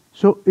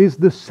 So is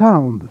the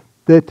sound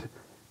that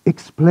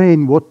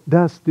explain what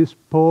does this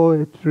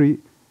poetry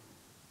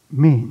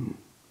mean.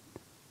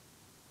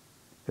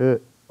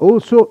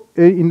 Also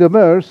in the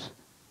verse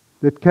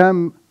that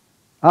come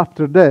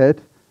after that,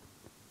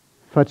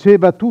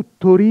 faceva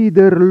tutto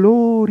rider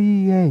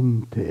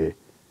l'Oriente,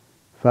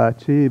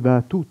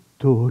 faceva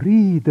tutto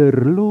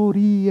rider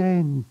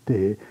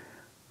l'Oriente,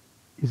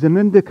 is an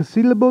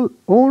endecasyllable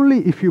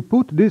only if you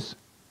put this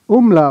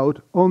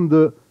umlaut on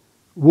the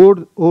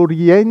word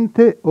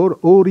Oriente or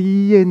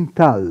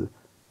Oriental.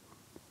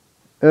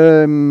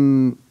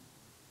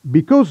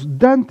 Because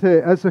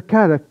Dante as a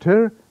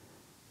character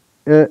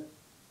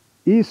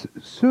is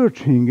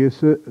searching,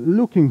 is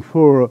looking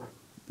for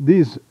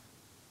this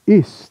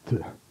ist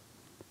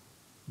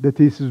that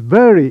is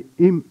very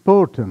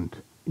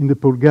important in the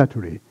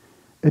Purgatory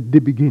at the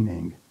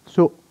beginning.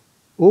 So,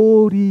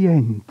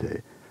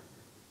 Oriente.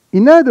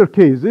 In other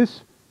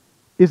cases,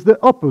 it's the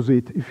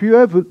opposite. If you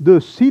have the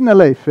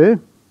sinalefe,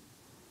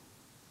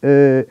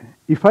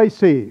 if I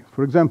say,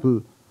 for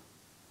example,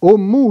 O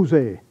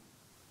muse,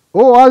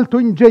 O alto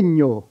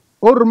ingegno,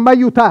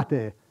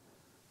 ormaiutate,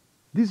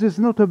 this is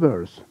not a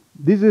verse.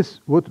 This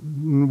is what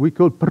we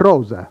call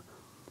prosa.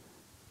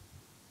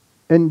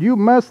 And you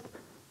must,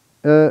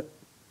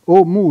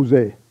 O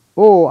muse,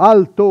 O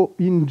alto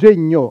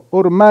ingegno,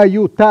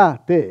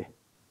 ormaiutate,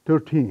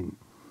 13.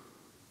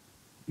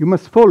 You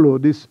must follow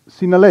this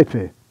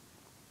sinalefe.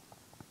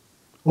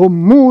 O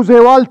muse,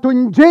 o alto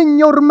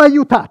ingegno,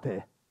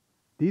 ormaiutate.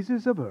 This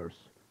is a verse.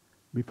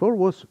 Before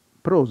was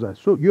prosa.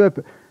 So you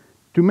have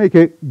to make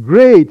a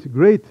great,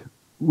 great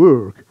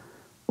work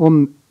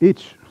on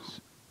each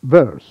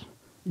verse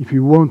if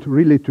you want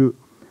really to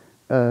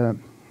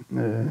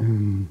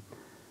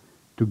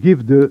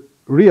give the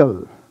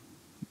real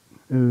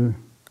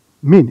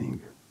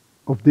meaning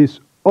of this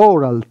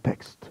oral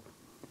text.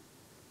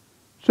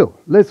 So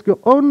let's go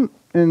on,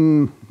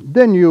 and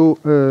then you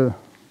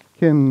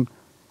can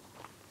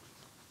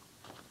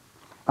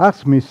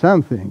ask me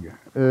something.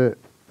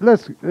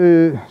 Let's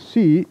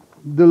see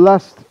the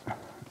last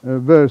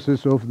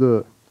verses of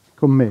the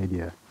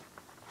Commedia.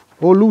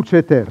 O luce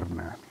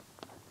eterna.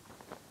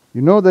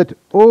 You know that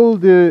all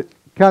the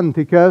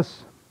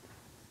canticas,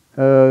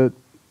 the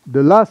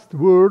last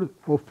word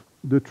of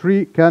the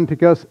three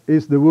canticas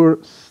is the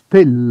word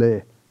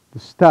stelle, the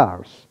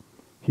stars.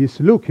 He's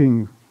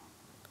looking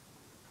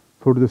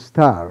for the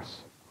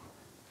stars.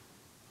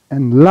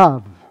 And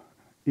love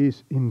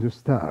is in the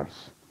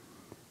stars.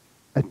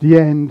 At the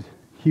end,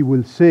 he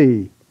will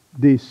say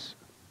this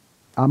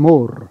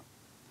amor,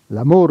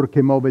 l'amor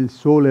che muove il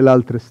sole e le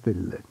altre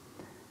stelle.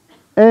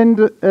 And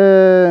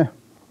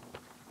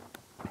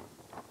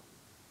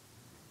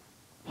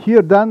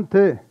here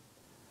Dante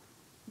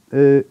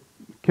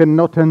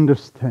cannot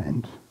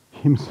understand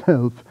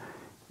himself.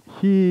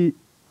 He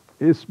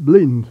is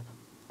blind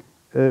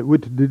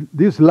with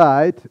this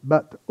light,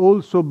 but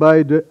also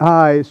by the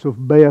eyes of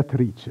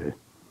Beatrice.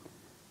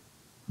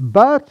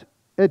 But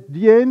at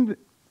the end,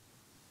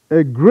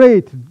 a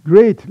great,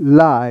 great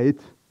light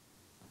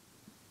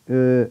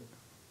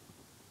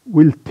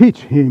will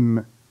teach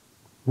him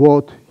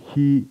what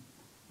he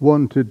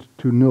wanted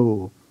to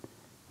know.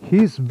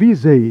 His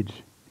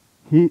visage,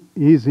 he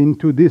is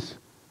into this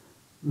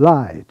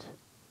light.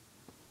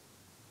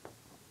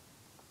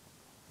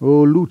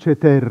 O luce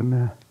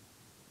eterna,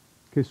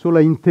 che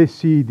sola in te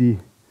sidi,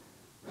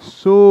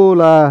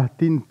 sola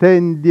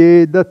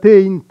t'intendi e da te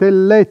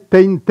intelletta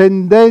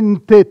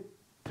intendente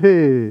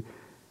te,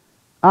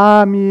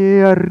 ami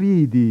e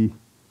arridi,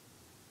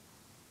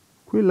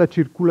 quella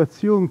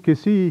circolazione che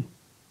si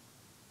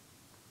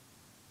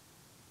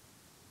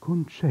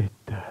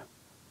concetta.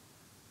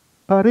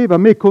 Pareva a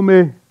me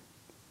come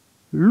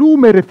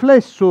lume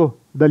riflesso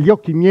dagli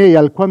occhi miei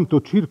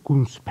alquanto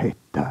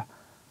circunspetta.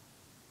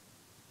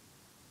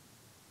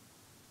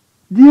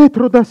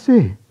 Dietro da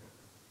sé,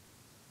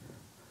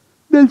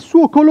 del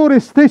suo colore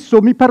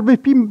stesso mi parve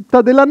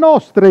finta della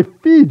nostra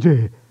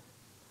effigie,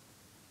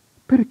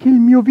 perché il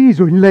mio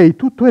viso in lei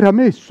tutto era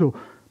messo,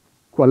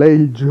 qual è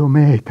il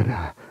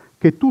geometra,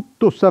 che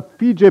tutto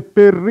s'affige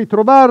per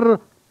ritrovar,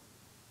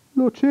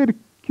 lo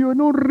cerchio e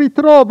non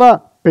ritrova,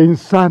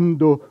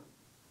 pensando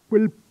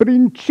quel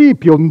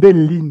principio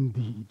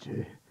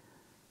dell'indige.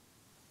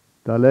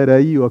 Tal era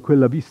io a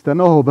quella vista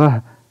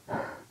nova,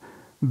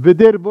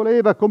 veder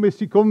voleva come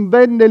si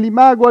convenne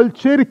l'imago al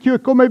cerchio e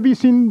come vi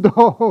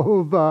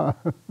s'indova.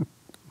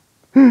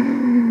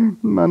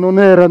 Ma non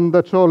eran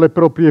da ciò le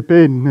proprie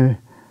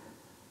penne,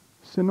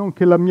 se non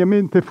che la mia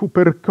mente fu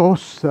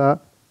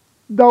percossa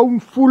da un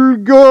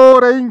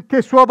fulgore in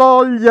che sua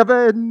voglia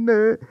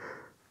venne.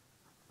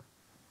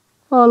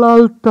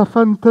 All'alta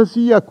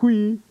fantasia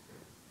qui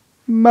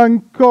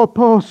mancò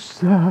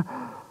possa,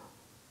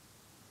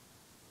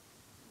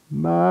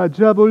 ma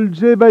già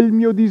volgeva il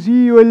mio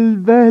disio e il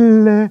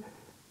velle,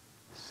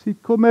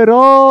 siccome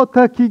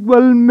rota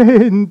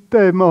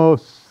ch'igualmente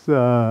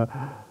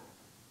mossa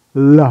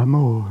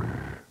l'amor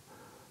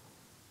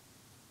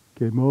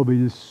che muove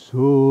il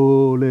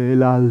sole e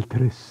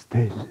l'altre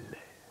stelle.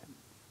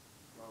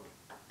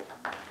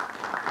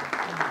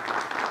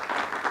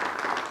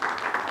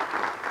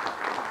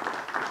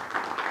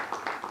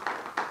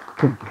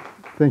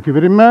 Thank you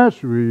very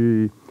much.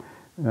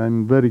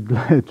 I'm very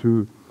glad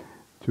to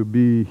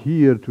be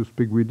here to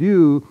speak with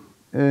you.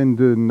 And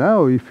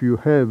now if you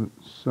have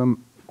some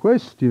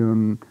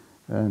question,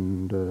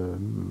 and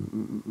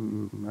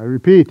I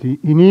repeat,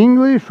 in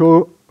English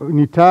or in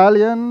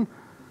Italian,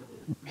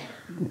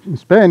 in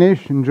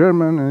Spanish, in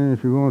German, and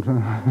if you want,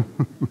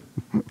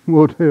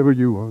 whatever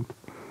you want.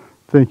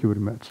 Thank you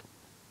very much.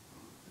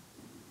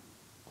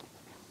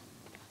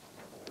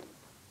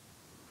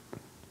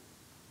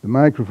 The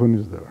microphone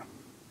is there.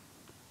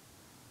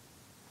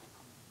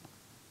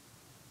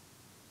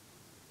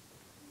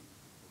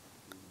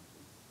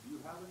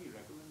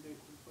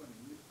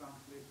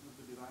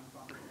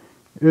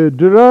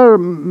 There are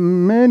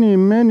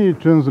many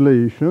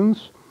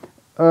translations,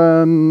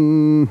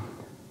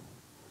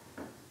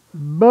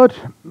 but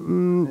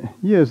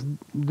yes,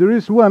 there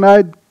is one.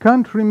 I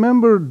can't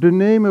remember the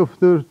name of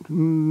the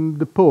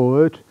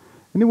poet.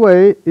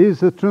 Anyway,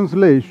 is a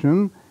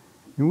translation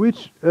in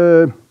which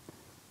there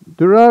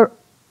are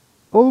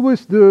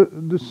always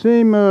the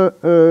same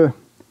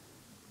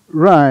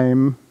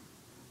rhyme.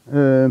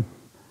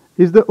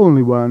 Is the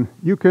only one.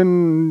 You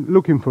can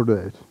look in for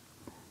that.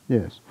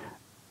 Yes,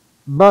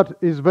 but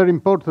it's very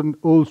important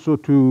also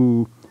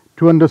to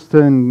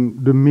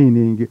understand the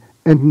meaning,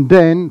 and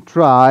then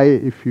try,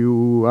 if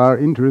you are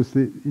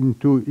interested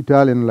into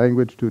Italian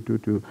language,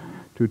 to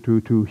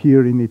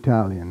hear in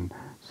Italian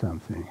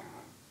something.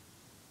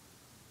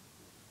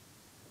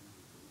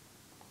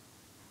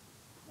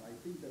 I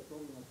think the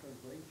problem of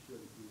translation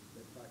is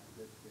the fact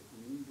that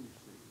in English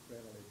it's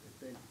prevalent a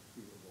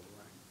 10-syllable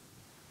line.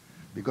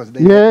 Because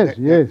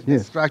the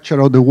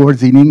structure of the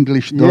words in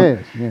English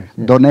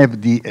don't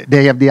have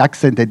they have the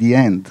accent at the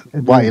end,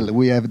 while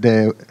we have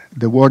the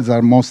words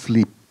are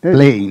mostly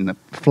plain,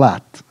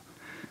 flat.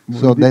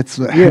 So that's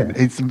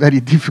it's very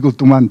difficult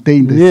to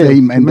maintain the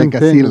same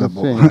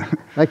endecasyllable.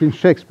 Like in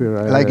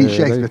Shakespeare. Like in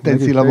Shakespeare,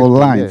 10-syllable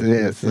lines.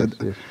 Yes.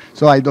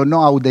 So I don't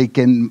know how they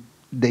can.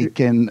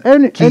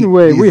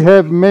 Anyway, we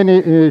have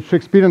many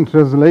Shakespearean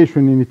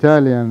translation in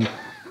Italian.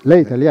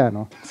 Lei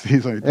italiano?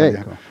 Sì, sono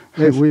italiano.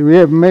 Ecco. We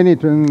have many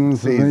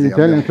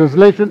Italian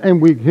translation,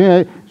 and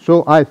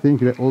so I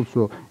think that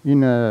also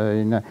in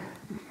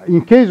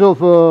case of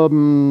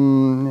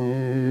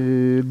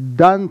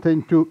Dante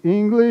into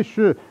English,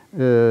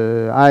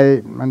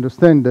 I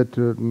understand that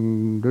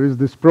there is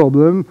this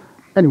problem.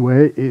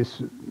 Anyway,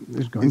 it's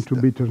going to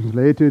be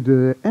translated,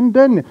 and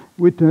then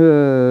with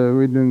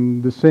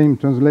the same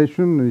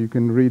translation, you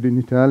can read in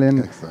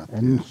Italian,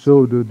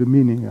 so the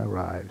meaning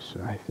arrives,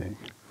 I think.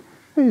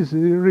 It's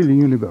really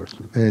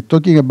universal.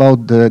 Talking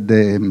about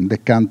the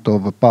canto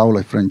of Paolo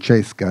and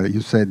Francesca,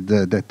 you said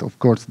that, of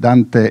course,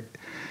 Dante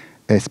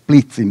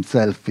splits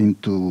himself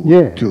into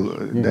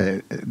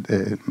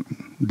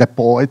the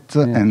poet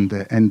and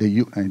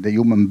the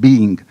human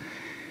being,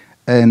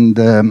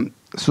 and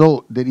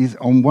so there is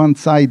on one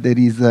side there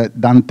is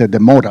Dante the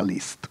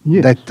moralist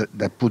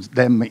that puts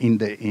them in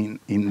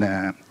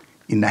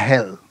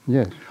hell.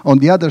 Yes. On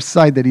the other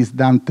side there is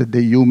Dante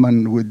the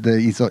human with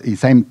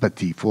his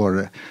empathy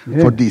for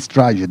this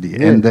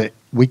tragedy, and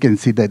we can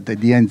see that at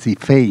the end he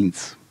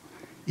faints.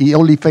 He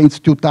only faints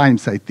 2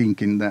 times, I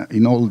think,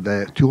 in all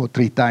the 2 or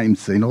 3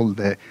 times in all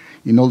the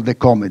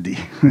comedy.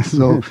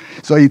 so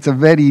it's a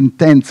very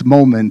intense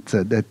moment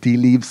that he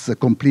lives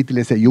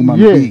completely as a human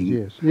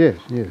being. Yes.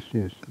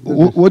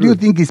 What do you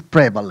think is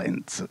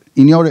prevalent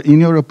in your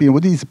opinion?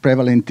 What is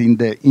prevalent in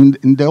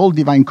the whole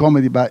Divine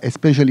Comedy, but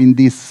especially in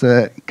this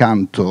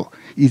canto?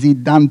 Is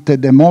it Dante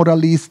the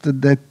moralist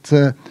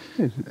that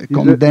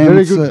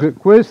condemns? It's a very good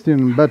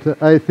question, but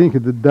I think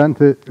that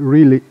Dante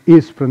really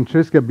is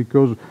Francesca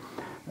because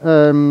he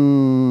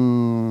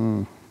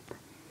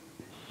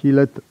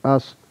let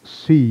us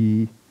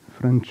see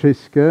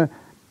Francesca,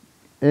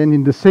 and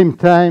in the same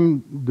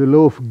time the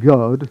law of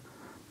God.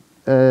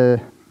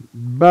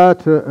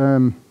 But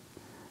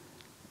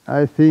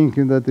I think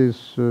that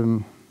is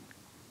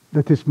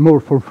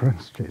more for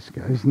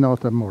Francesca. He's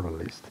not a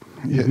moralist.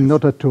 He's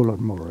not at all a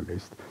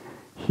moralist.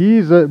 He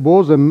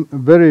was a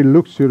very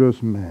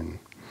luxurious man.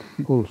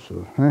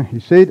 Also, he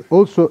said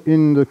also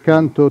in the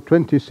canto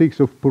 26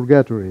 of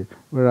Purgatory,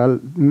 where I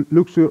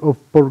luxury of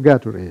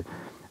Purgatory,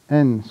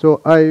 and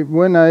so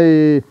when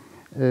I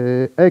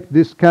act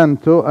this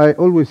canto, I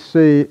always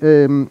say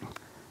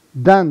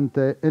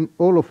Dante and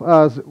all of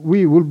us,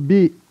 we will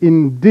be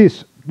in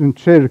this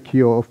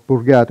cerchio of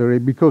Purgatory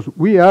because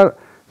we are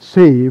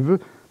saved,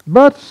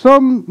 but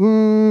some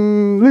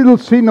little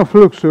sin of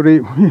luxury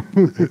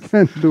we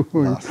can't do.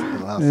 We have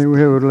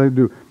to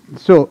do.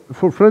 So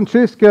for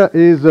Francesca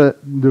is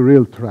the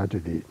real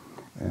tragedy,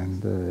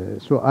 and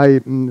so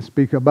I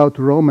speak about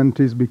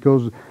romanticism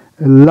because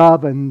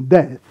love and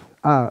death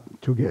are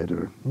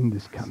together in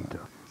this canto.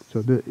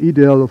 So the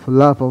ideal of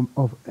love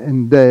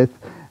and death,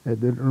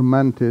 the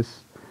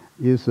romanticism,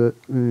 is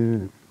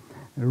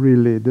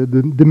really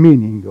the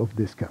meaning of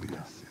this canto.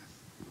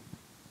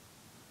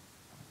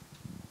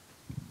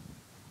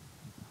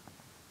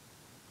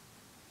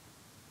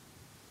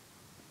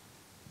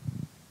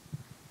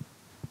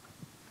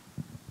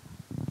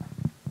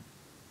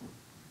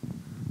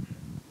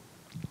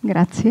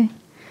 Grazie.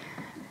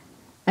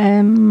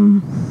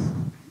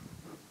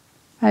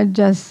 I'll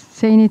just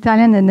say in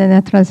Italian and then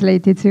I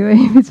translate it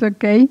if it's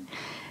okay.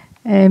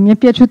 Mi è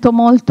piaciuto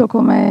molto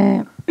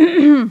come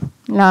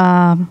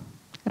l'ha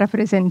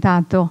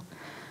rappresentato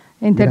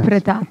e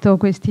interpretato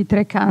questi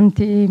 3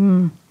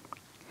 canti.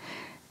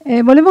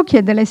 Volevo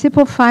chiederle se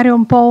può fare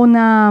un po'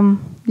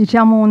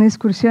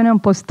 un'escursione un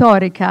po'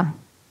 storica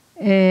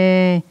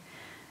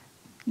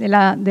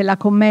della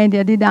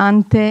commedia di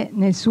Dante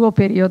nel suo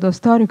periodo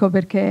storico,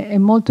 perché è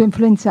molto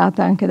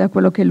influenzata anche da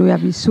quello che lui ha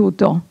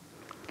vissuto.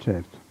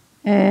 Certo.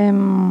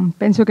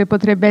 Penso che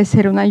potrebbe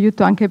essere un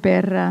aiuto anche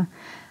per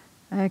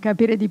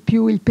capire di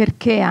più il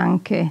perché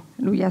anche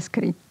lui ha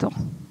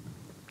scritto.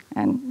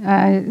 And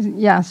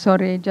yeah,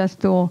 sorry,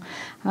 just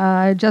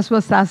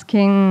was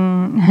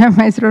asking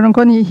Maestro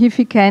Ronconi if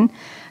he can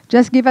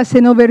just give us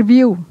an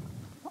overview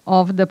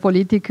of the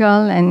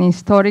political and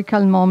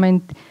historical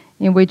moment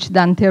in which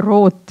Dante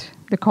wrote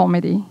the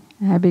comedy,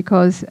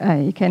 because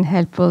it can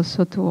help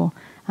also to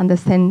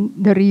understand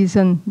the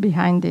reason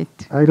behind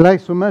it. I'd like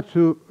so much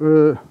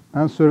to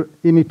answer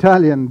in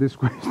Italian this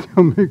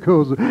question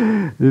because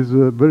it's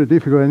very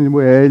difficult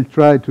anyway. I'll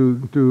try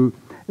to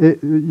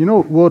you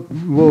know what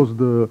was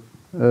the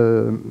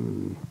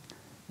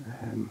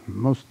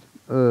most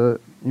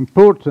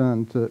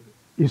important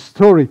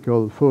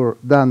historical for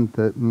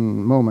Dante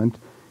moment?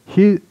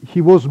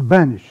 He was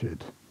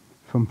banished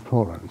from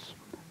Florence.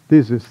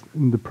 This is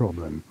the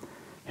problem.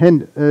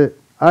 And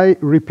I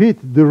repeat,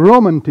 the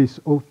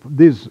romanticism of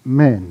this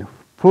man,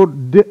 for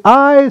the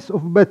eyes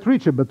of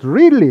Beatrice, but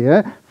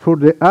really for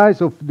the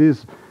eyes of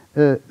this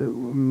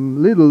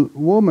little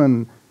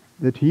woman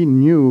that he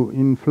knew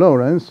in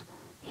Florence,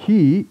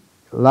 he,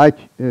 like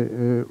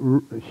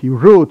he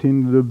wrote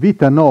in the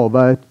Vita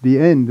Nova, at the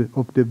end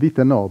of the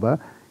Vita Nova,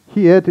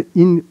 he had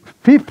in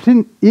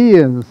 15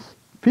 years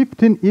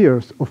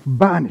of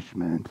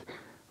banishment,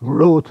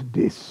 wrote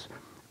this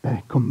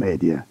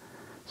commedia.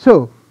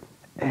 So,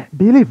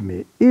 believe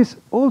me, is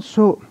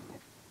also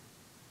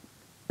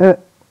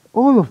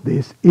all of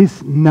this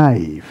is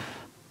naive,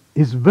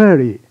 is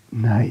very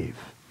naive.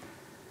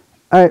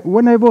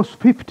 When I was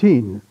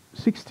 16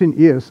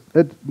 years,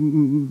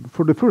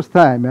 for the first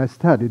time I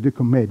studied the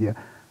commedia,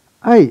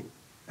 I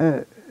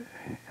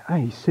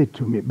said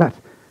to me, but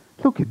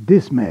look at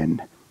this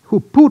man who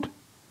put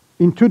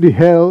into the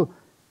hell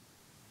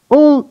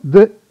all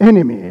the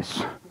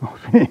enemies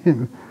of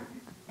him,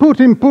 put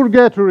in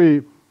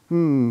purgatory.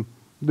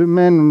 The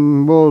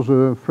man was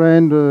a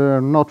friend,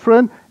 not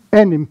friend,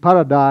 and in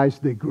paradise,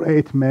 the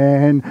great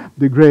man,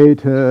 the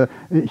great,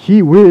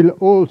 he will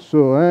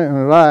also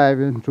arrive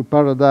into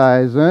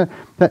paradise.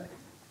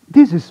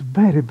 This is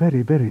very,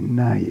 very, very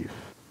naive.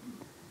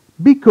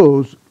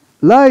 Because,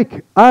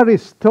 like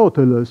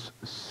Aristotle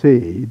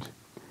said,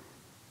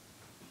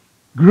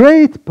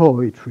 great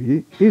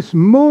poetry is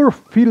more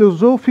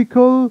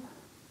philosophical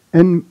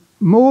and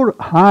more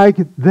high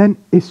than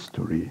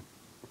history.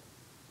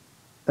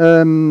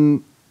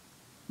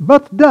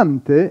 But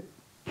Dante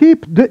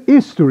keep the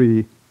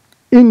history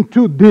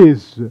into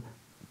this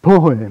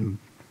poem,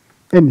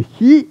 and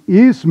he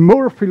is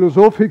more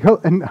philosophical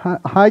and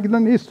high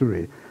than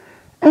history.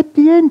 At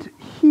the end,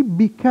 he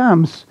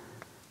becomes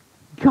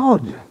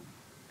God,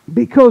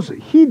 because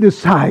he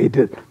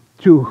decided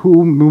to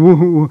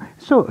whom.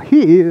 So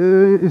he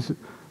is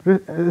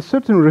a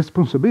certain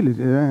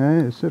responsibility,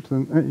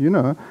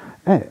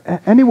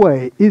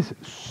 anyway, is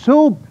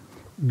so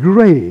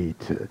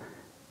great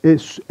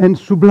and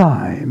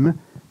sublime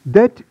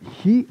that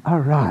he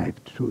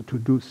arrived to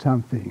do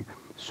something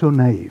so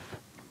naive.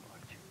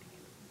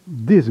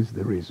 This is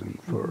the reason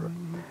for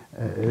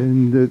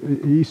the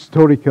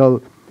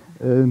historical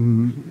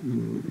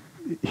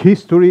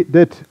history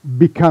that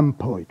becomes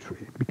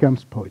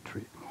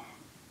poetry.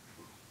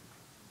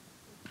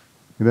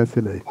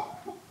 Grazie lei.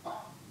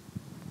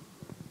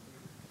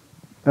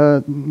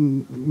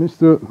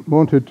 Mr.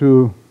 wanted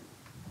to.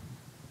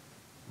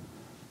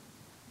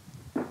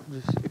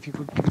 If you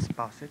could please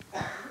pass it.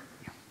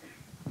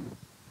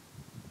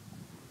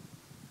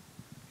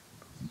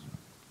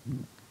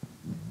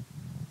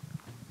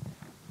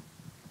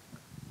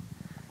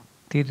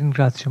 Ti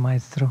ringrazio,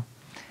 Maestro.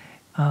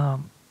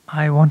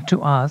 I want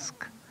to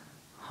ask,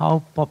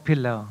 how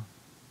popular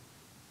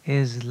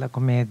is La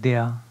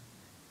Commedia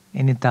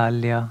in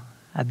Italia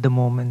at the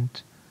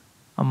moment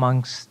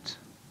amongst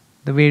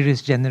the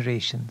various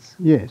generations?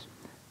 Yes.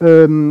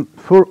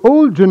 For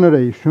all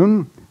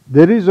generations,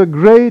 there is a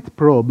great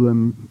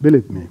problem,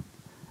 believe me,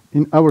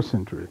 in our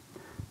century.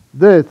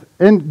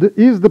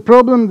 Is the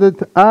problem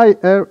that I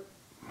have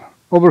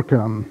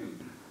overcome.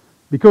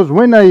 Because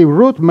when I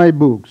wrote my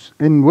books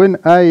and when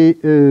I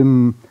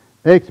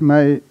act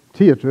my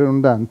theater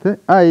on Dante,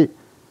 I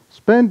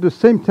spent the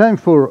same time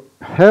for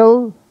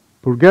hell,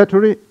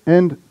 purgatory,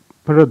 and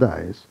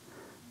paradise.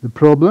 The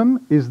problem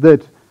is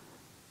that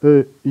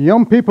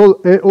young people,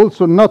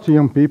 also not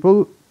young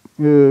people,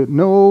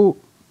 know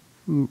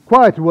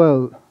quite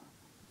well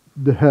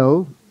the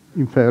hell,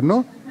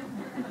 inferno,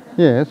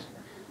 yes,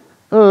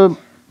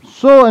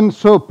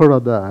 so-and-so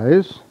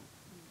paradise,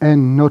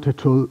 and not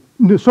at all,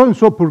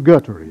 so-and-so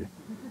purgatory,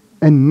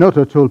 and not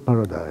at all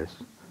paradise.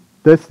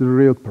 That's the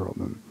real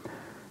problem.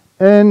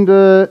 And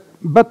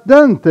but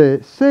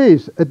Dante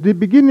says at the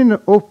beginning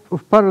of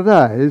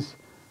Paradise,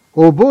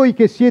 "O voi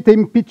che siete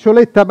in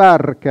piccioletta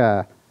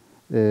barca,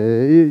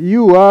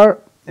 you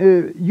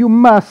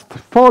must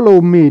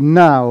follow me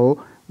now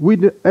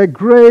with a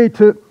great,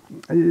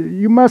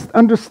 you must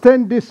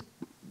understand this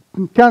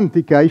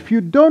cantica. If you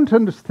don't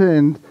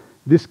understand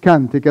this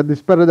cantica,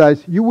 this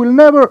Paradise, you will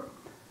never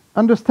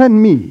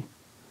understand me."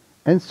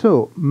 And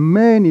so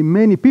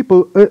many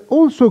people,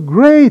 also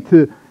great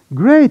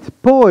great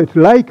poet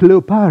like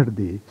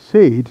Leopardi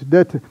said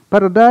that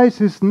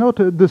paradise is not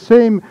the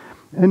same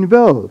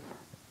level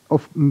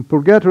of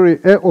purgatory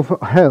of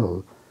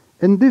hell.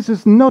 And this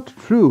is not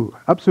true,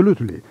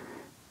 absolutely.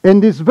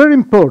 And it's very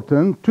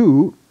important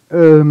to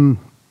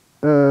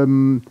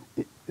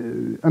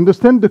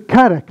understand the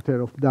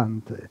character of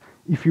Dante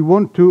if you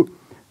want to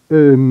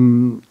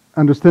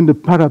understand the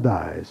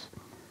paradise.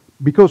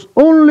 Because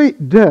only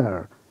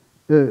there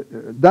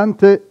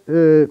Dante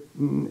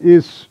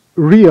is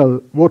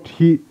real what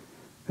he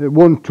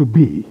wants to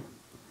be.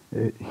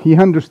 He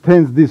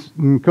understands this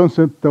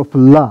concept of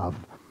love.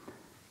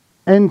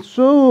 And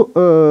so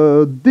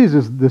this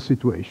is the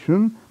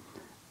situation,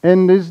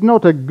 and it's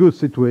not a good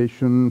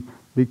situation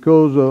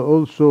because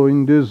also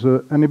in this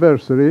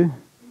anniversary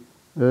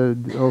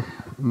of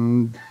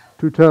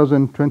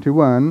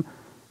 2021,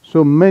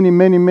 so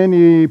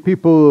many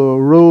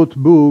people wrote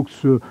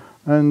books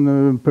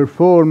and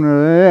performed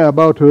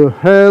about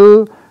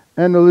hell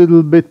and a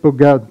little bit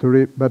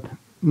purgatory, but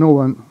no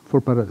one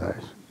for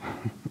paradise.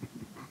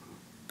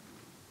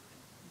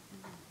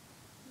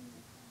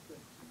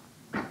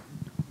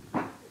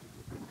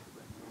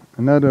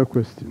 Another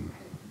question.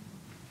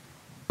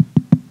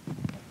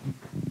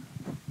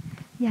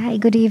 Yeah, hi,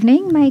 good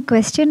evening. My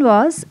question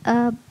was,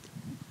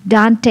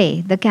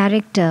 Dante, the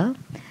character,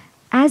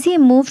 as he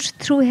moved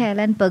through hell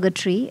and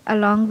purgatory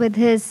along with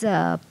his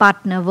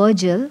partner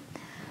Virgil,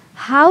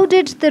 how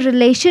did the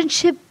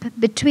relationship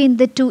between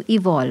the two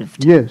evolve?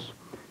 Yes,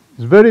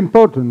 it's very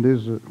important,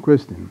 this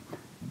question.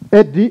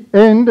 At the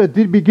end, at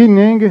the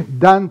beginning,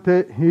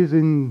 Dante is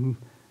in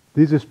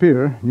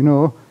despair, you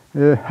know.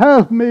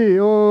 Help me,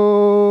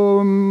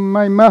 oh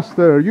my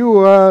master,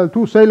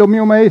 tu sei lo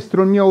mio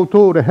maestro, il mio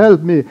autore,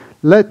 help me,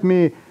 let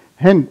me.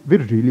 And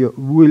Virgilio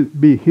will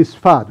be his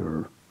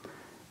father.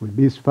 Will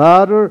be his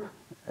father.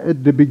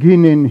 At the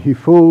beginning he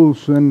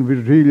falls and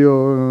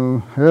Virgilio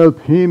help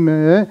him.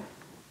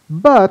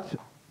 But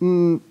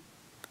then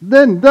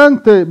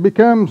Dante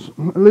becomes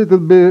a little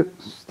bit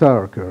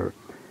starker.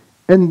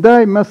 And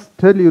I must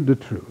tell you the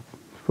truth.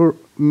 For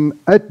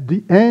at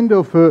the end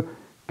of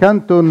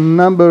canto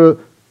number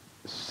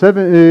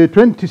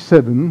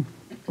 27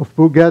 of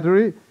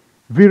Purgatory,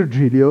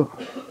 Virgilio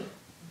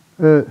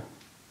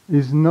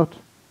is not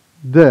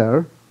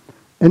there,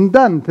 and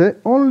Dante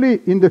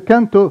only in the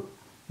canto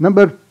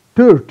number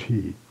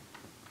 30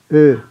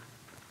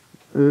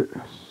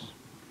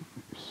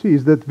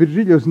 sees that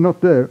Virgilio is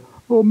not there.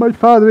 Oh, my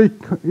father,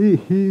 he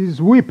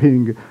is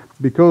weeping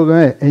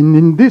because, and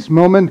in this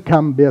moment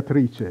comes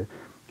Beatrice.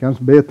 Comes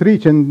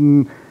Beatrice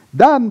and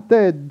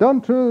Dante,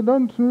 don't,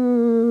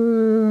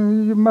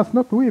 you must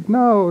not weep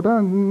now.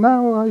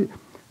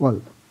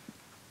 Well,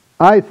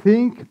 I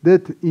think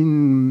that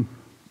in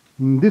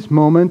this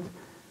moment,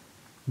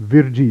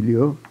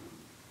 Virgilio,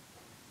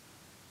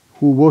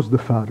 who was the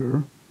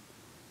father,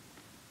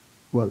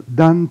 well,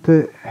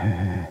 Dante,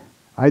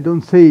 I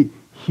don't say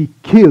he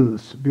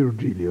kills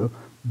Virgilio,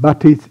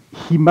 but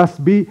he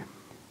must be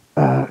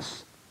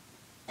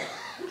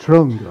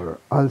stronger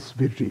as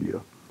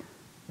Virgilio.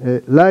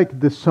 Like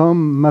the son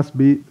must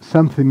be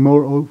something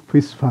more of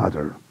his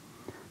father.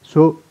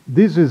 So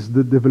this is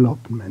the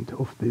development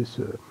of this.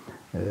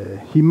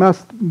 He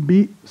must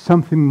be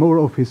something more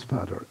of his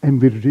father.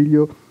 And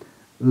Virgilio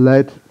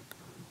let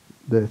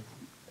that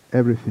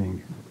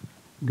everything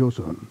goes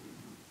on.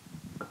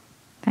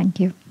 Thank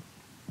you.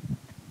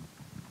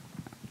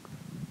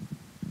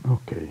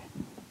 Okay.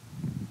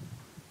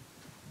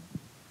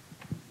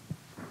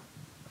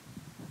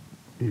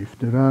 If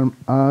there are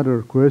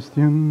other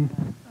questions.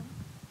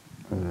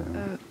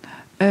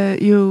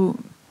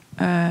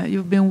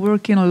 You've been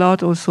working a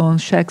lot also on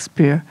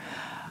Shakespeare.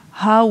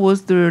 How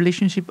was the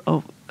relationship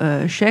of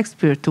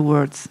Shakespeare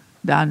towards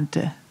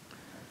Dante?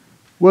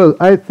 Well,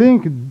 I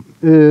think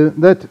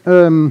that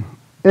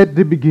at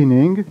the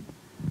beginning,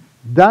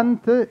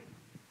 Dante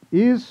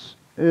is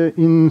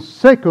in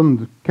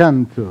second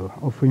canto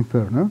of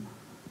Inferno,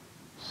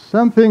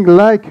 something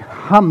like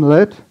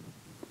Hamlet,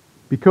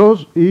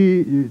 because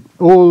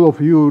all of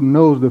you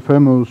know the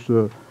famous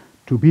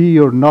to be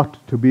or not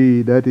to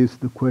be, that is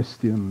the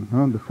question,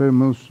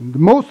 the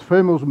most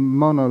famous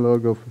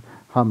monologue of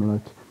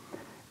Hamlet.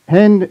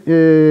 And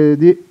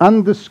the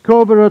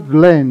undiscovered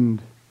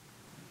land,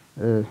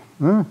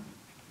 from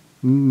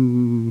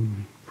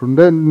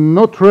then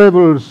no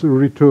travelers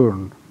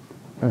return,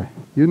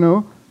 you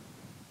know.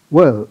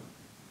 Well,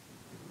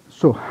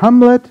 so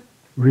Hamlet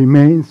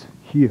remains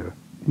here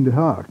in the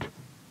heart.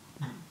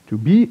 To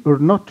be or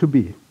not to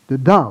be, the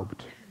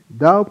doubt.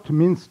 Doubt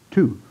means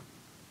two.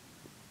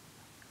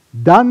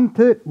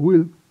 Dante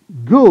will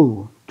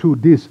go to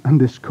this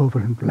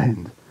undiscovered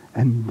land,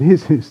 and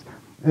this is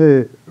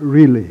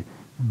really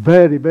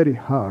very, very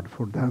hard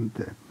for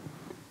Dante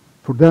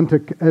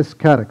as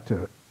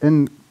character.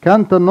 And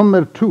canto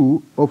number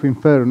 2 of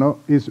Inferno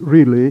is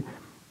really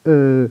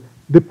the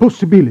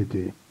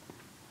possibility.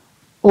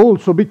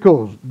 Also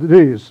because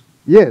there is,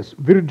 yes,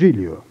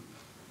 Virgilio,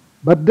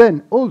 but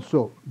then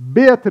also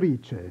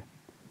Beatrice,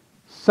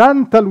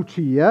 Santa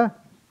Lucia,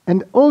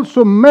 and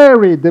also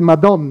Mary the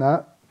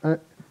Madonna,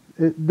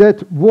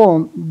 that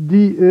want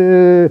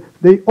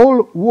they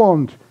all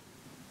want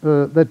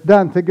that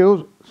Dante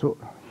goes. So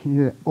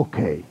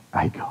okay,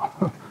 I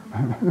go.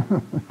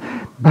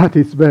 But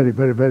it's very,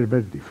 very, very,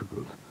 very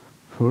difficult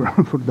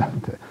for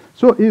Dante.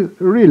 So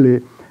it's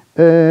really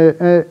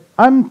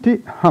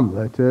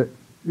anti-Hamlet,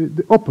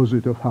 the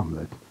opposite of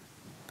Hamlet.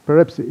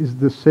 Perhaps is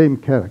the same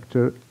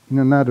character in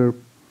another,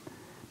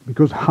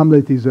 because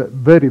Hamlet is a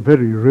very,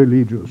 very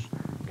religious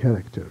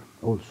character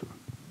also.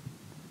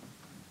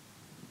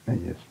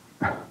 Yes.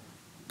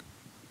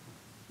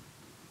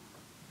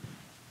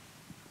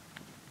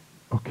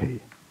 Okay.